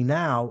similarly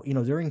now,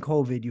 during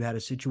COVID, you had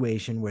a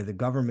situation where the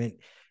government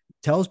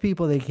tells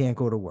people they can't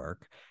go to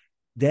work,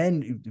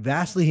 then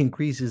vastly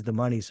increases the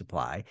money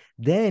supply,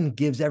 then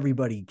gives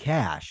everybody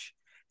cash.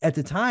 At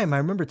the time, I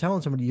remember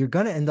telling somebody, you're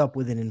going to end up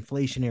with an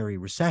inflationary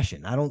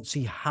recession. I don't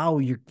see how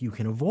you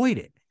can avoid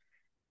it.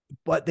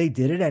 But they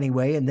did it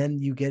anyway, and then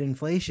you get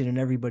inflation and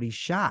everybody's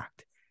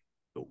shocked.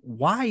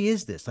 Why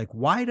is this? Like,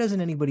 why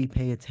doesn't anybody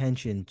pay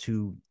attention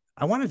to,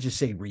 I want to just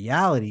say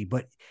reality,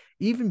 but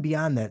even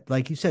beyond that,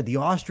 like you said, the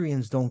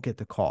Austrians don't get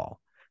the call,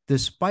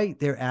 despite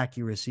their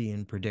accuracy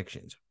in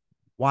predictions.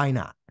 Why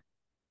not?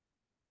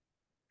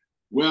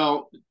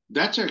 Well,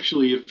 that's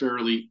actually a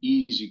fairly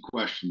easy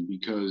question,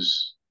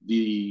 because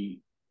the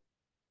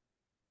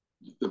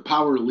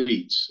power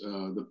elites,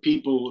 the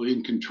people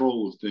in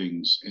control of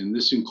things, and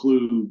this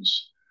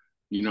includes,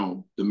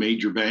 the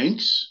major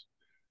banks,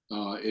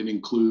 it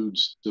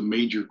includes the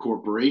major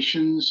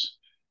corporations,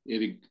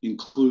 it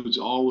includes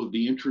all of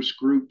the interest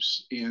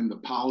groups and the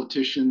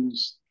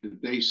politicians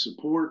that they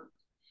support.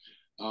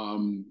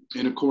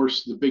 And of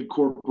course, the big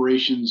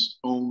corporations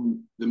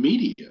own the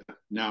media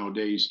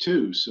nowadays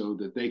too, so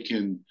that they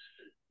can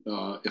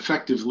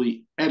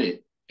effectively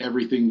edit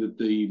everything that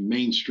the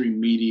mainstream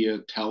media,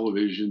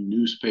 television,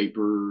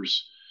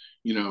 newspapers,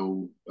 they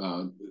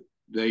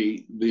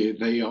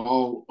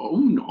all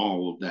own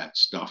all of that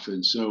stuff,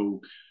 and so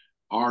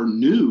our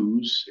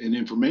news and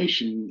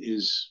information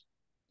is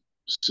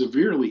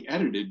severely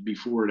edited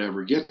before it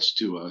ever gets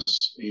to us.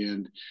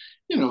 And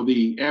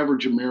the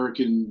average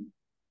American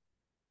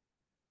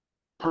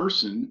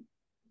person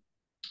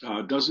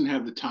doesn't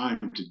have the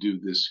time to do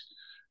this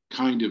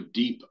kind of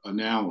deep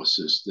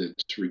analysis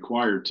that's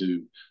required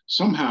to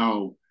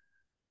somehow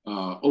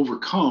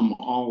overcome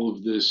all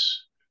of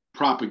this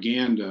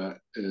propaganda,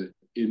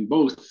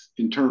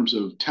 in terms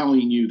of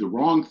telling you the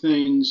wrong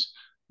things,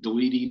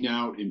 deleting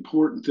out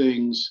important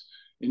things,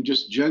 and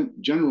just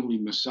generally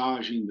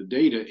massaging the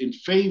data in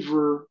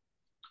favor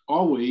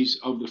always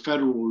of the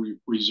Federal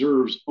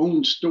Reserve's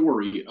own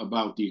story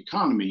about the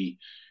economy.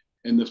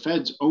 And the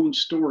Fed's own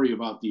story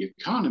about the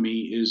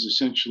economy is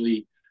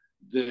essentially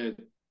that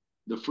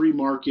the free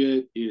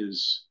market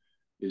is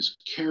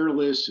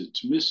careless,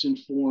 it's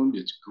misinformed,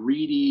 it's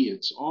greedy,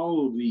 it's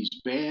all of these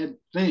bad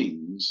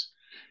things,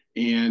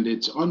 and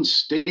it's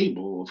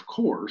unstable, of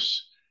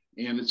course.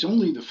 And it's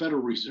only the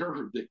Federal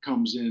Reserve that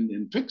comes in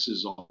and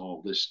fixes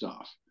all this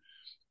stuff.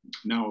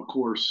 Now, of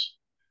course,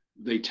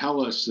 they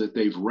tell us that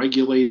they've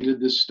regulated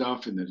this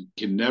stuff and that it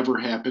can never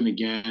happen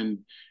again.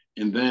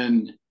 And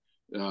then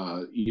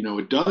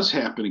it does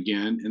happen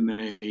again, and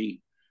they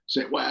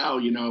say, well,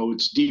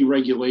 it's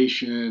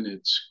deregulation,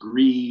 it's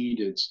greed,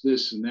 it's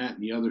this and that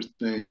and the other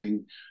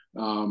thing,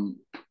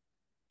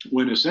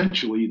 when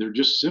essentially they're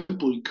just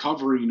simply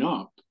covering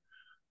up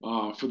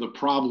for the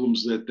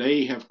problems that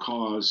they have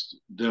caused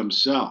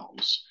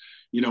themselves.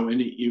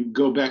 And you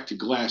go back to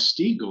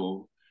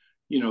Glass-Steagall,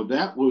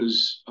 that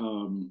was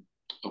a,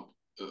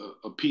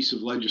 a piece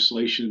of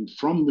legislation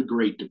from the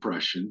Great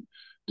Depression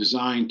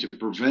designed to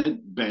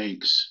prevent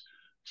banks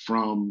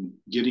from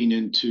getting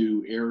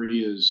into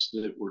areas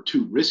that were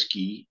too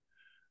risky,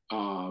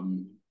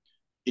 um,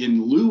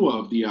 in lieu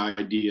of the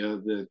idea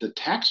that the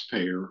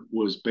taxpayer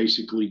was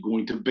basically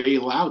going to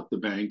bail out the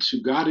banks who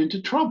got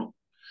into trouble.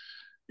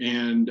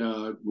 And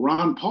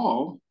Ron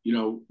Paul,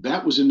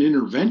 that was an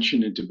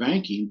intervention into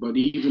banking, but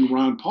even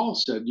Ron Paul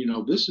said,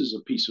 this is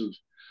a piece of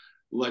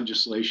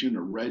legislation,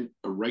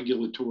 a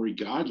regulatory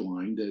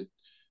guideline that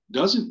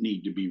doesn't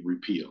need to be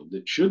repealed,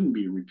 that shouldn't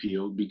be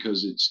repealed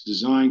because it's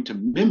designed to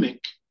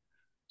mimic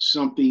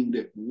something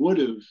that would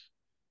have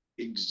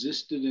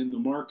existed in the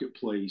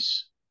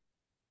marketplace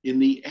in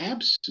the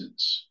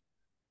absence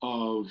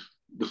of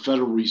the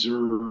Federal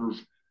Reserve,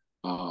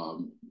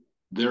 um,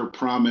 their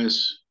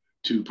promise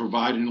to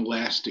provide an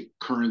elastic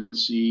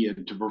currency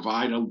and to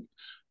provide a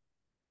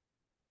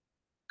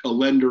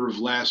lender of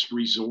last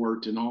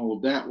resort and all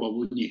of that. Well,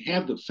 when you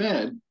have the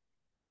Fed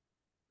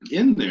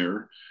in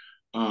there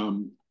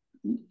um,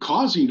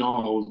 causing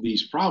all of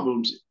these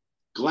problems,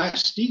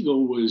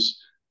 Glass-Steagall was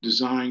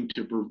designed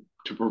to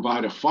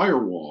provide a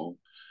firewall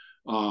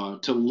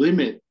to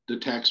limit the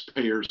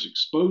taxpayer's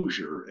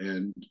exposure.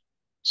 And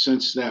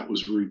since that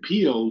was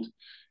repealed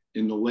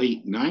in the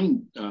late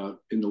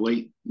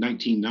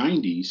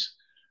 1990s,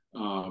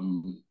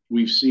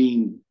 we've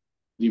seen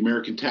the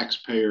American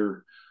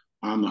taxpayer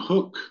on the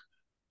hook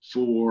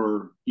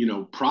for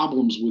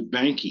problems with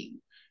banking.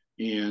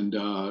 And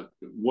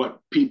what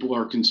people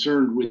are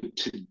concerned with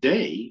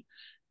today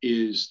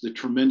is the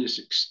tremendous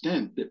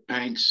extent that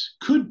banks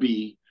could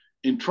be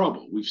in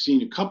trouble. We've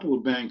seen a couple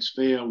of banks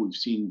fail. We've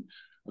seen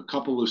a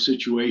couple of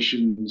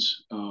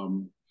situations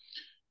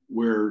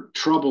where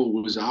trouble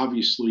was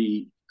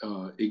obviously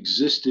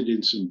existed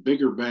in some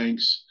bigger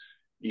banks.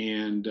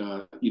 And,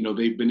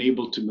 they've been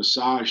able to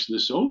massage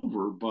this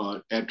over,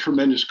 but at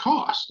tremendous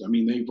cost. I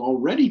mean, they've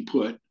already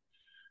put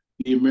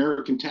the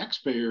American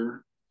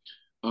taxpayer,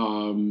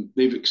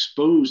 they've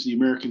exposed the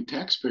American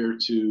taxpayer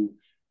to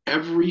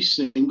every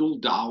single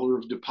dollar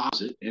of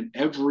deposit and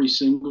every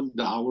single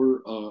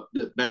dollar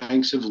that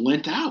banks have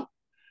lent out,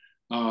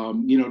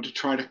 to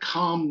try to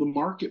calm the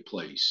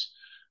marketplace.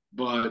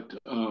 But,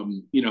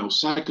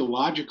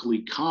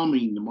 psychologically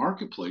calming the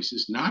marketplace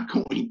is not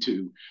going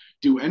to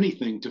do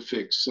anything to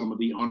fix some of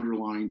the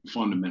underlying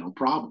fundamental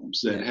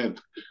problems that have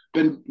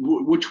been,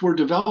 which were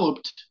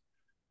developed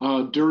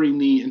during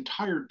the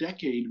entire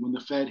decade when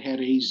the Fed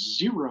had a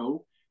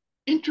zero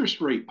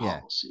interest rate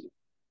policy.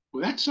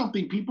 Well, that's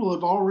something people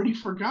have already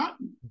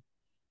forgotten.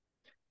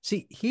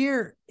 See,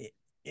 here,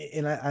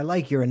 and I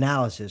like your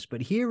analysis,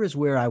 but here is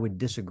where I would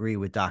disagree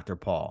with Dr.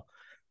 Paul,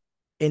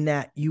 in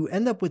that you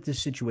end up with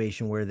this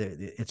situation where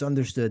it's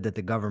understood that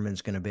the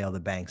government's going to bail the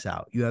banks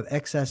out. You have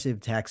excessive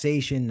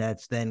taxation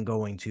that's then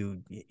going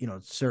to,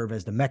 serve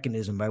as the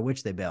mechanism by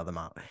which they bail them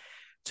out.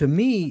 To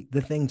me,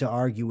 the thing to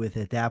argue with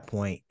at that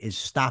point is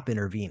stop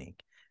intervening.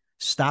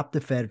 Stop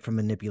the Fed from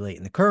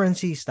manipulating the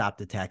currency, stop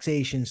the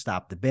taxation,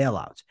 stop the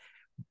bailouts.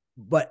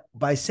 But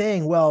by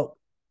saying, well,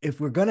 if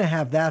we're going to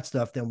have that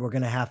stuff, then we're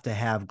going to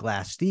have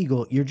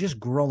Glass-Steagall, you're just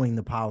growing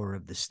the power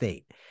of the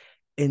state.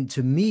 And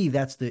to me,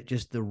 that's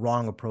just the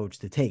wrong approach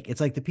to take. It's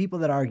like the people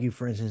that argue,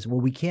 for instance,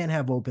 well, we can't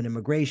have open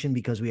immigration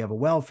because we have a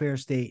welfare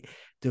state,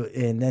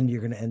 and then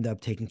you're going to end up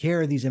taking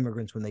care of these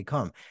immigrants when they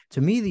come.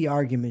 To me, the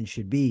argument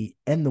should be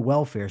end the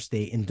welfare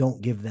state and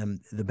don't give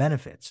them the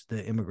benefits,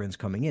 the immigrants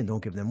coming in,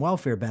 don't give them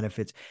welfare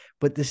benefits.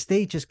 But the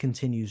state just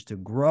continues to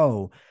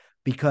grow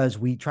because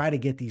we try to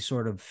get these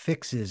sort of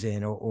fixes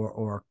in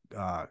or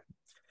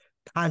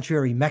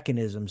contrary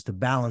mechanisms to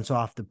balance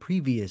off the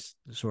previous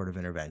sort of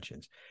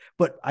interventions.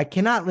 But I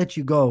cannot let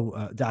you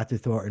go, Dr.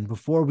 Thornton,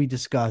 before we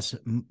discuss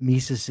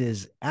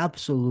Mises's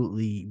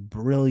absolutely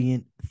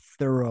brilliant,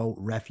 thorough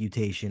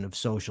refutation of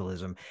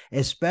socialism,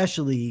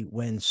 especially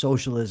when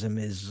socialism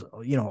is,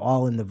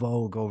 all in the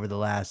vogue over the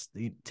last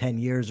 10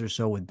 years or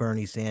so with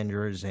Bernie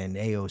Sanders and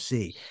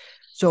AOC.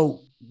 So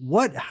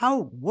what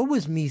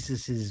was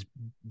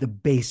the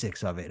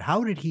basics of it?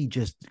 How did he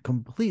just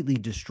completely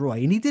destroy?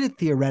 And he did it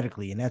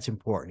theoretically, and that's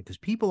important because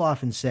people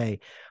often say,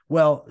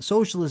 well,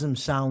 socialism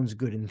sounds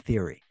good in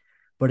theory,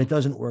 but it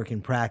doesn't work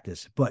in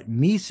practice. But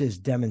Mises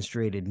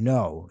demonstrated,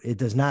 no, it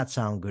does not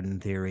sound good in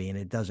theory and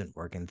it doesn't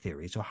work in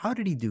theory. So how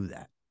did he do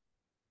that?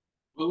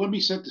 Well, let me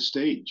set the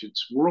stage.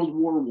 It's World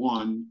War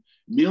I.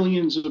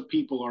 Millions of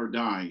people are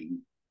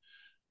dying.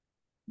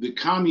 The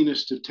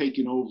communists have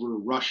taken over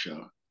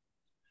Russia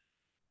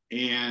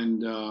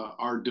and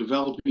are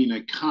developing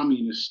a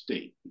communist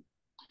state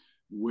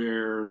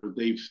where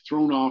they've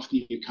thrown off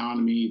the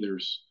economy.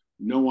 There's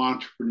no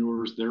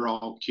entrepreneurs, they're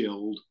all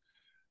killed.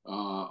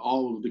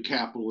 All of the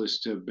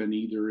capitalists have been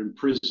either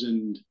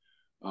imprisoned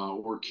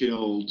or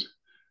killed.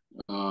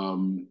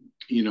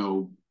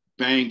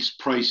 Banks,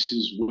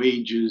 prices,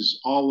 wages,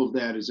 all of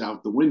that is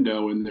out the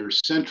window, and they're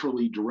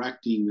centrally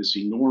directing this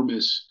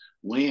enormous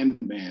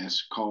landmass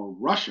called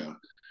Russia.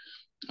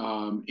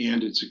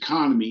 and its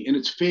economy, and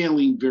it's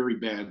failing very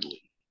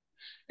badly.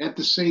 At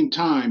the same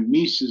time,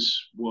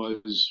 Mises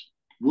was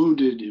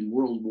wounded in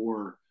World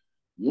War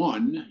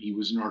I. He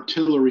was an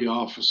artillery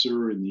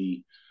officer in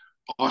the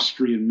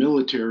Austrian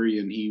military,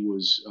 and he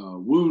was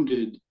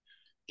wounded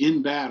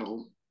in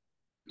battle,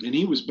 and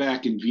he was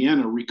back in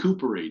Vienna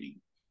recuperating.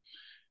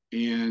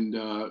 And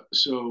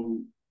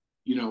so,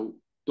 you know,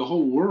 the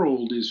whole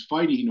world is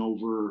fighting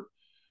over,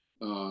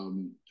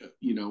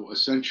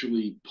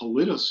 essentially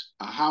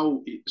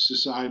how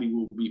society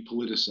will be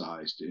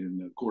politicized.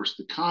 And of course,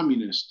 the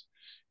communists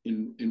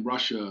in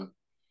Russia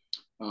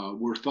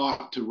were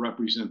thought to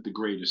represent the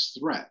greatest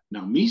threat.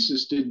 Now,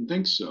 Mises didn't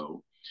think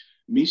so.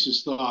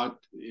 Mises thought,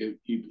 if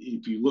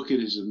you look at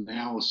his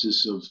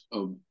analysis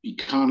of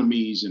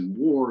economies and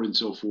war and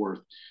so forth,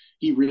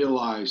 he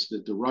realized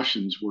that the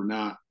Russians were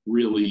not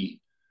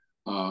really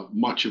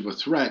much of a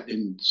threat.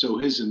 And so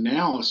his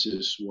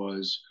analysis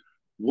was,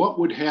 what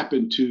would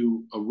happen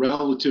to a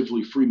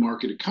relatively free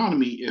market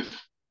economy if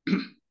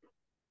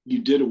you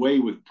did away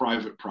with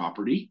private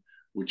property,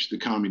 which the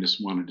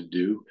communists wanted to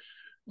do,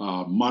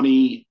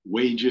 money,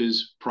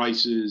 wages,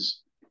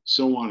 prices,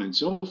 so on and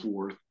so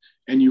forth,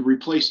 and you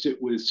replaced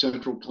it with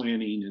central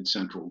planning and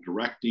central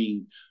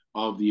directing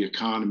of the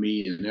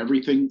economy and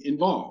everything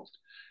involved.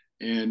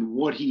 And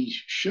what he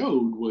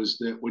showed was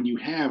that when you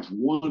have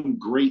one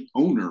great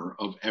owner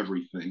of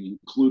everything,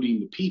 including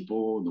the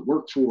people and the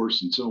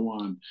workforce and so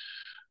on,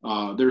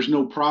 there's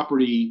no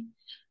property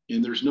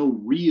and there's no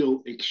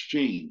real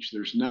exchange.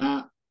 There's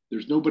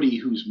nobody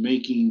who's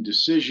making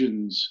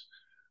decisions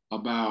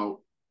about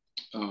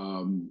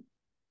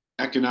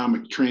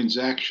economic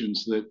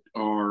transactions that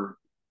are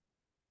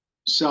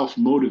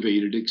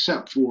self-motivated,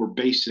 except for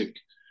basic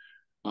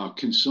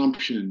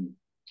consumption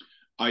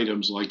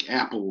items like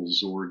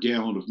apples or a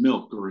gallon of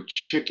milk or a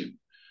chicken,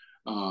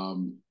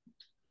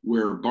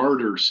 where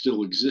barter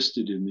still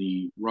existed in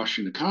the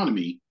Russian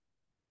economy.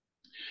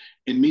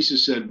 And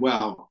Mises said,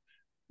 well,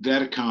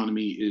 that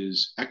economy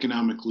is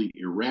economically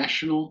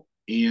irrational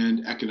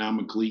and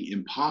economically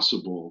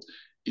impossible,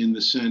 in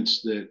the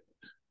sense that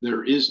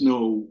there is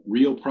no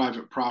real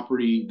private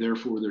property,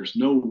 therefore there's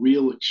no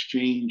real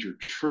exchange or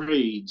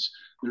trades,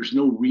 there's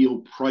no real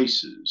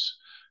prices.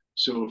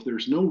 So if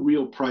there's no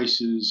real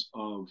prices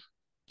of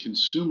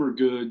consumer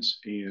goods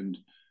and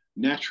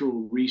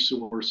natural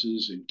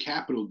resources and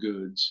capital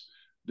goods,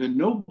 then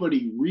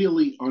nobody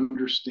really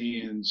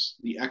understands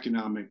the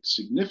economic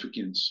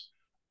significance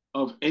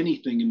of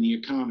anything in the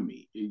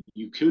economy.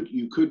 You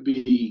could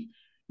be,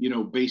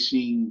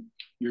 basing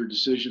your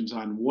decisions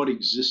on what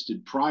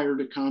existed prior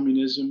to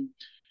communism.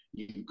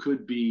 You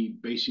could be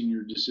basing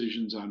your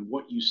decisions on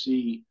what you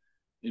see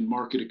in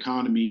market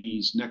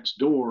economies next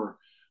door.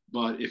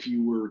 But if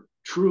you were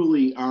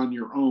truly on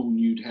your own,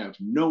 you'd have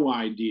no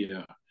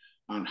idea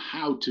on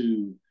how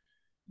to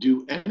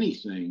do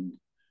anything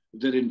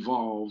that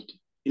involved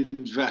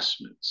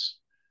investments.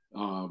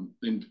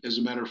 And as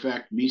a matter of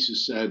fact,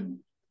 Mises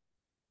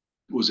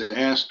was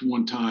asked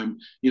one time,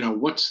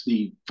 what's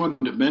the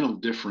fundamental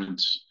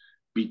difference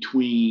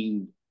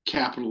between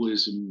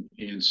capitalism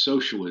and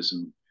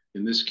socialism,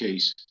 in this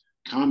case,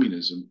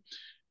 communism?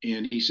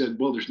 And he said,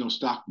 well, there's no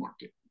stock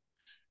market.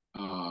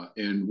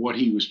 And what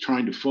he was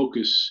trying to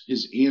focus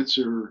his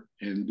answer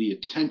and the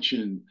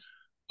attention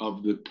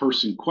of the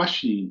person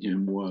questioning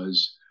him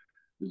was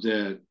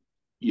that,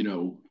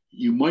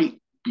 you might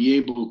be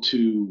able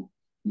to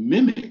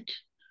mimic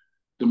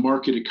the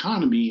market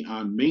economy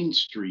on Main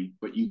Street,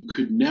 but you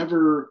could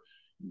never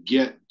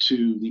get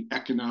to the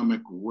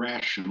economic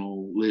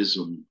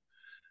rationalism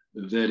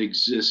that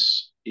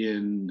exists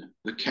in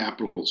the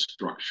capital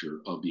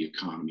structure of the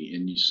economy.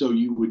 And so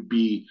you would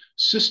be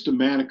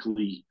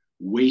systematically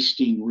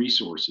wasting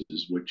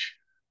resources, which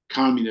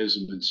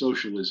communism and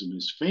socialism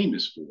is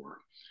famous for.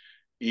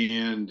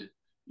 And,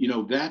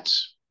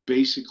 that's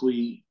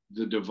basically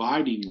the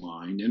dividing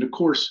line. And of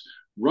course,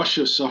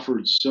 Russia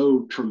suffered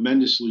so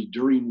tremendously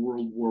during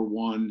World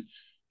War I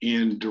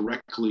and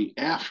directly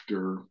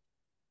after,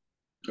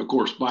 of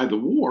course, by the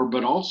war,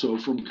 but also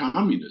from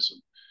communism.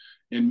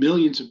 And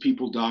millions of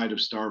people died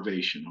of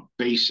starvation, of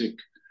basic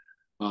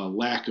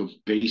lack of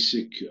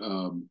basic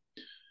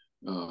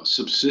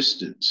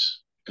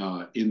subsistence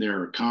in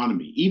their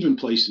economy, even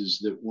places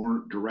that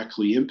weren't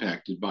directly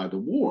impacted by the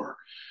war.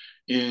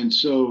 And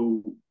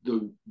so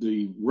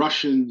the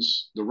Russian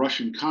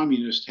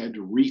communists had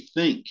to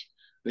rethink.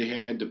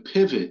 They had to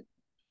pivot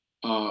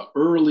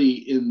early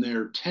in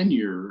their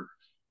tenure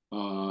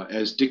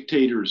as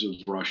dictators of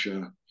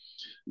Russia,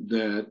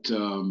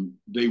 that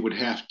they would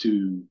have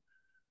to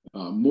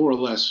more or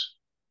less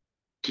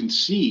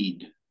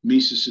concede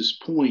Mises's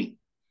point,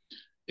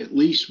 at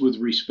least with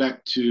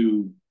respect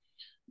to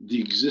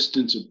the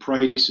existence of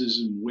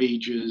prices and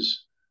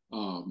wages,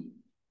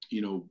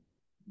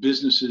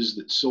 businesses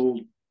that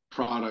sold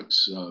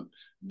products,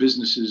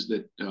 businesses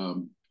that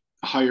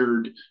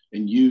hired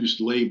and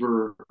used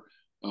labor.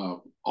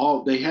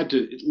 All they had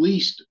to at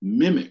least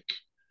mimic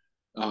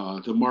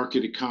the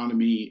market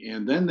economy,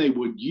 and then they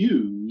would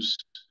use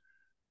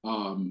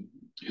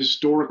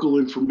historical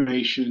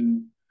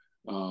information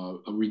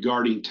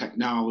regarding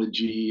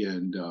technology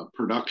and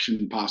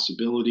production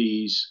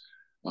possibilities,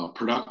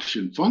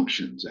 production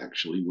functions,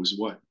 actually, was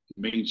what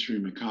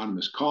mainstream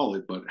economists call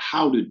it, but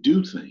how to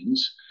do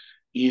things.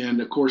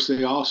 And of course,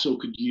 they also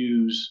could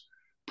use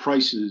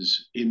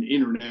prices in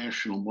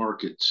international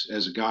markets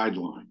as a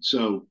guideline.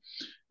 So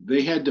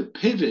they had to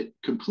pivot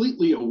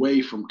completely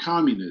away from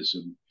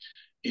communism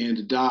and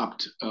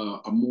adopt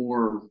a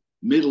more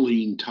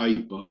middling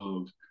type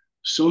of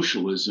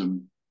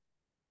socialism.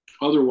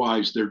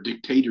 Otherwise, their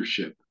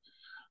dictatorship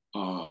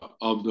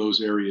of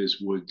those areas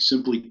would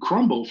simply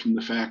crumble from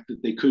the fact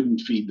that they couldn't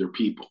feed their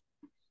people.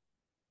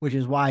 Which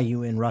is why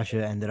you in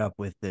Russia ended up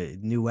with the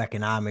new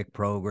economic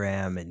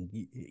program and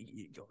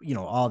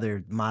all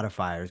their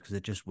modifiers, because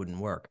it just wouldn't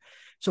work.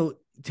 So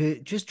to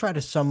just try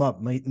to sum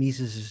up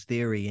Mises's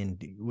theory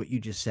and what you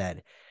just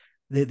said,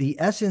 the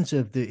essence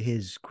of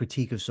his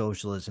critique of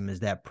socialism is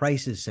that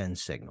prices send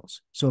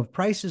signals. So if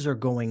prices are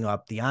going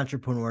up, the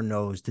entrepreneur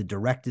knows to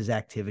direct his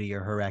activity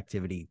or her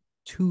activity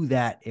to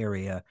that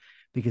area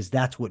because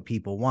that's what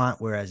people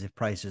want. Whereas if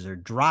prices are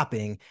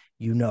dropping,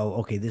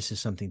 okay, this is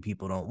something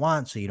people don't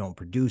want, so you don't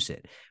produce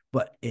it.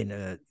 But in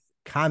a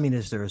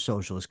communist or a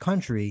socialist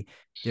country,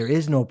 there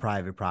is no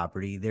private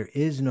property, there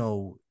is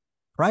no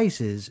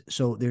prices,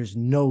 so there's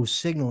no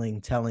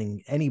signaling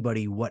telling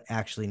anybody what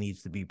actually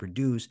needs to be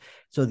produced.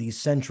 So these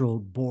central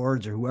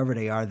boards or whoever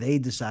they are, they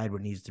decide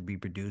what needs to be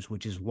produced,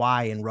 which is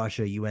why in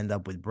Russia you end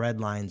up with bread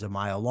lines a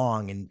mile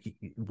long and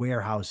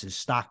warehouses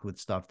stocked with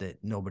stuff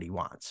that nobody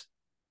wants.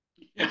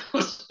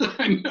 Yes,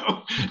 I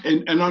know.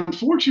 And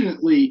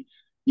unfortunately,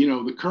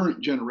 the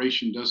current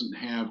generation doesn't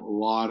have a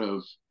lot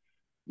of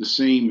the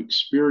same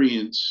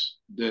experience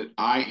that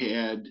I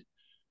had,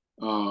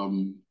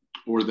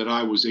 or that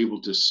I was able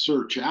to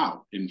search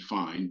out and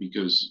find,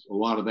 because a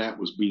lot of that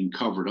was being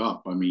covered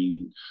up. I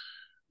mean,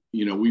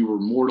 we were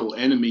mortal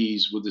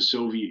enemies with the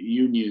Soviet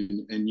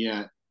Union, and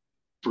yet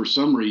for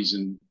some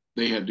reason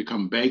they had to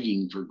come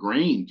begging for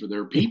grain for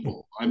their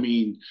people. I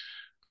mean,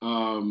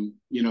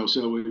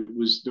 so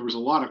there was a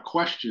lot of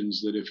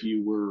questions that if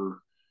you were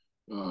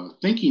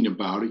thinking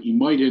about it, you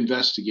might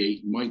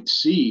investigate, you might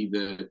see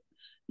that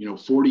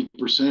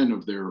 40%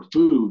 of their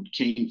food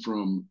came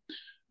from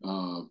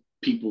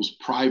people's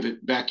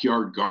private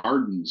backyard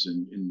gardens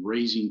and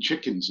raising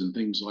chickens and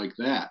things like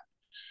that.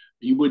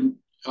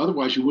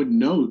 Otherwise you wouldn't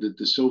know that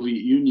the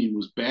Soviet Union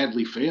was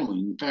badly failing.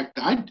 In fact,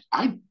 I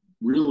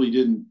really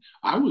didn't.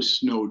 I was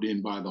snowed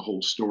in by the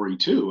whole story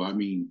too. I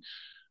mean,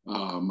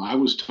 I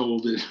was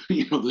told that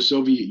the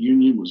Soviet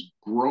Union was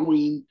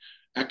growing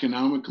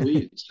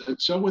economically.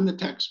 It's so in the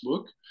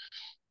textbook,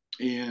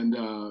 and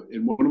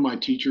one of my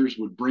teachers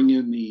would bring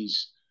in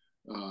these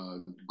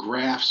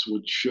graphs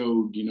which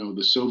showed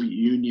the Soviet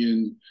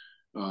Union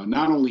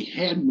not only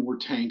had more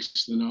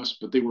tanks than us,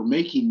 but they were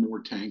making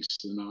more tanks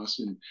than us,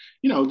 and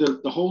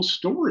the whole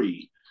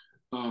story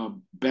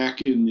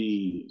back in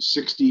the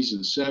 60s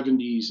and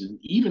 70s and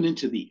even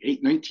into the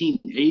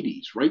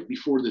 1980s, right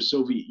before the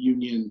Soviet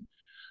Union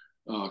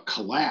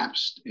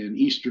collapsed and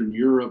Eastern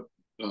Europe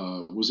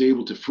was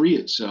able to free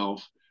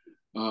itself,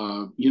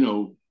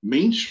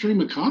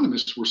 mainstream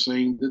economists were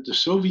saying that the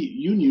Soviet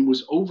Union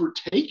was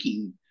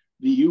overtaking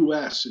the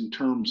U.S. in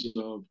terms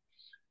of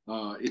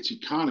its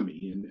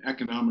economy and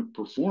economic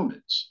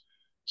performance.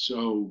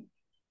 So,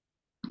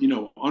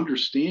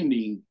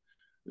 understanding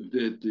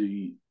that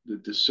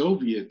the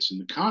Soviets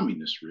and the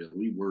communists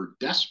really were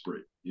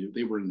desperate.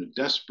 They were in a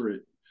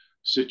desperate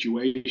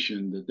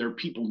situation that their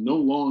people no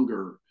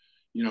longer,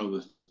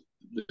 the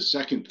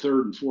second,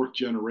 third, and fourth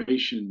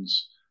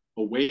generations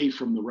away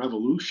from the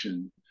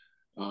revolution,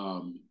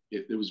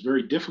 it was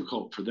very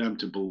difficult for them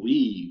to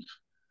believe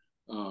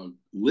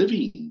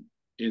living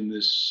in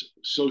this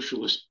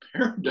socialist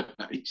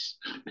paradise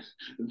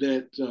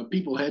that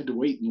people had to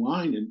wait in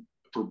line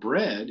for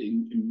bread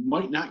and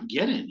might not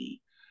get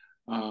any.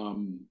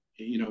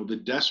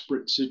 The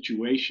desperate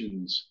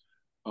situations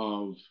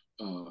of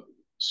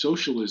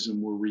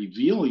socialism were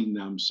revealing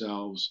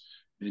themselves,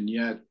 and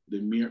yet the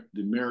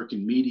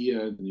American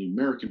media and the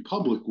American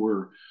public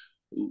were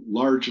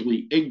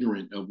largely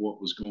ignorant of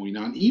what was going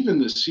on. Even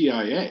the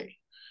CIA.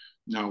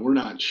 Now, we're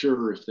not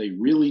sure if they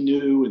really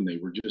knew and they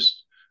were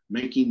just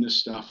making this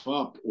stuff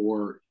up,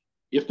 or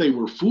if they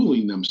were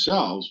fooling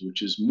themselves,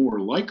 which is more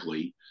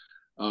likely.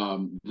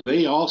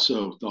 They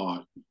also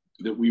thought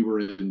that we were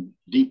in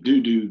deep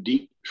doo-doo,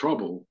 deep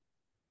trouble.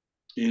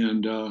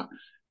 And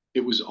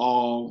it was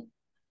all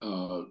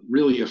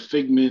really a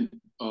figment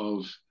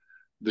of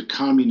the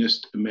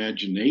communist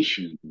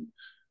imagination,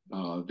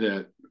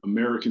 that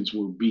Americans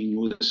were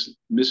being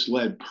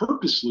misled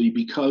purposely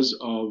because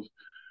of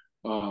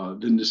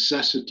the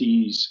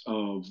necessities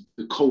of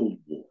the Cold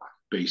War,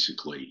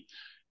 basically.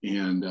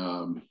 And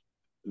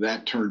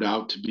that turned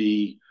out to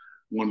be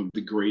one of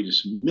the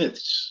greatest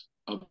myths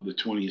of the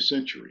 20th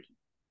century.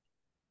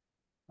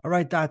 All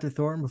right, Dr.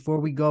 Thornton, before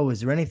we go, is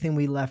there anything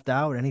we left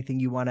out? Anything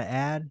you want to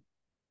add?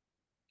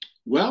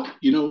 Well,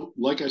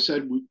 like I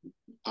said,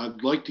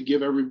 I'd like to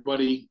give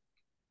everybody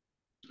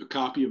a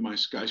copy of my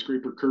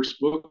Skyscraper Curse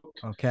book.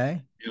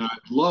 Okay. And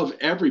I'd love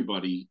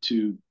everybody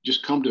to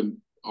just come to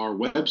our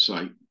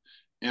website,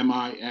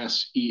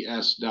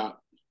 mises.org,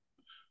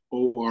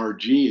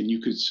 and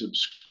you could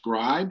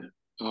subscribe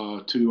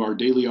to our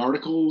daily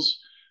articles,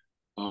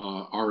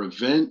 our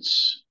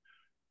events,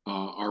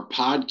 our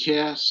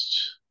podcasts.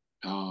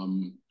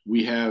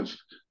 We have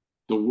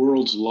the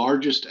world's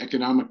largest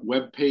economic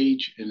web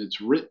page, and it's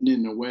written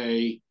in a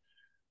way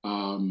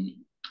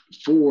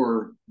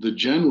for the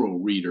general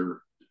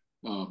reader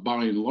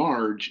by and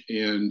large.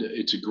 And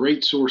it's a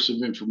great source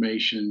of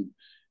information,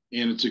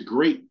 and it's a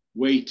great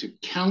way to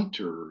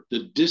counter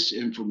the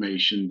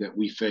disinformation that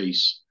we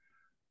face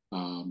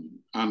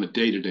on a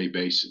day-to-day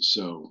basis.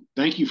 So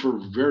thank you for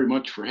very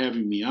much for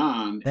having me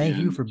on. Thank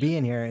you And for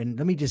being here. And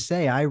let me just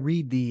say, I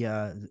read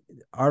the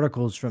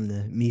articles from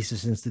the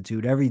Mises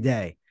Institute every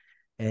day,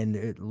 and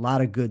a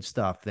lot of good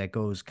stuff that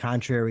goes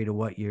contrary to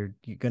what you're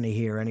going to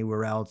hear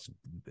anywhere else.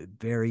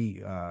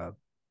 Very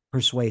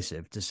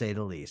persuasive, to say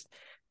the least.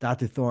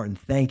 Dr. Thornton,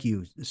 thank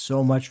you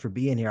so much for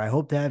being here. I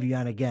hope to have you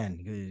on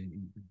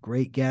again.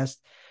 Great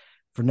guest.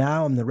 For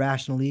now, I'm the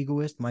Rational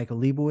Egoist, Michael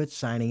Liebowitz,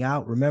 signing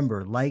out.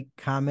 Remember, like,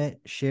 comment,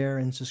 share,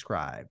 and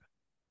subscribe.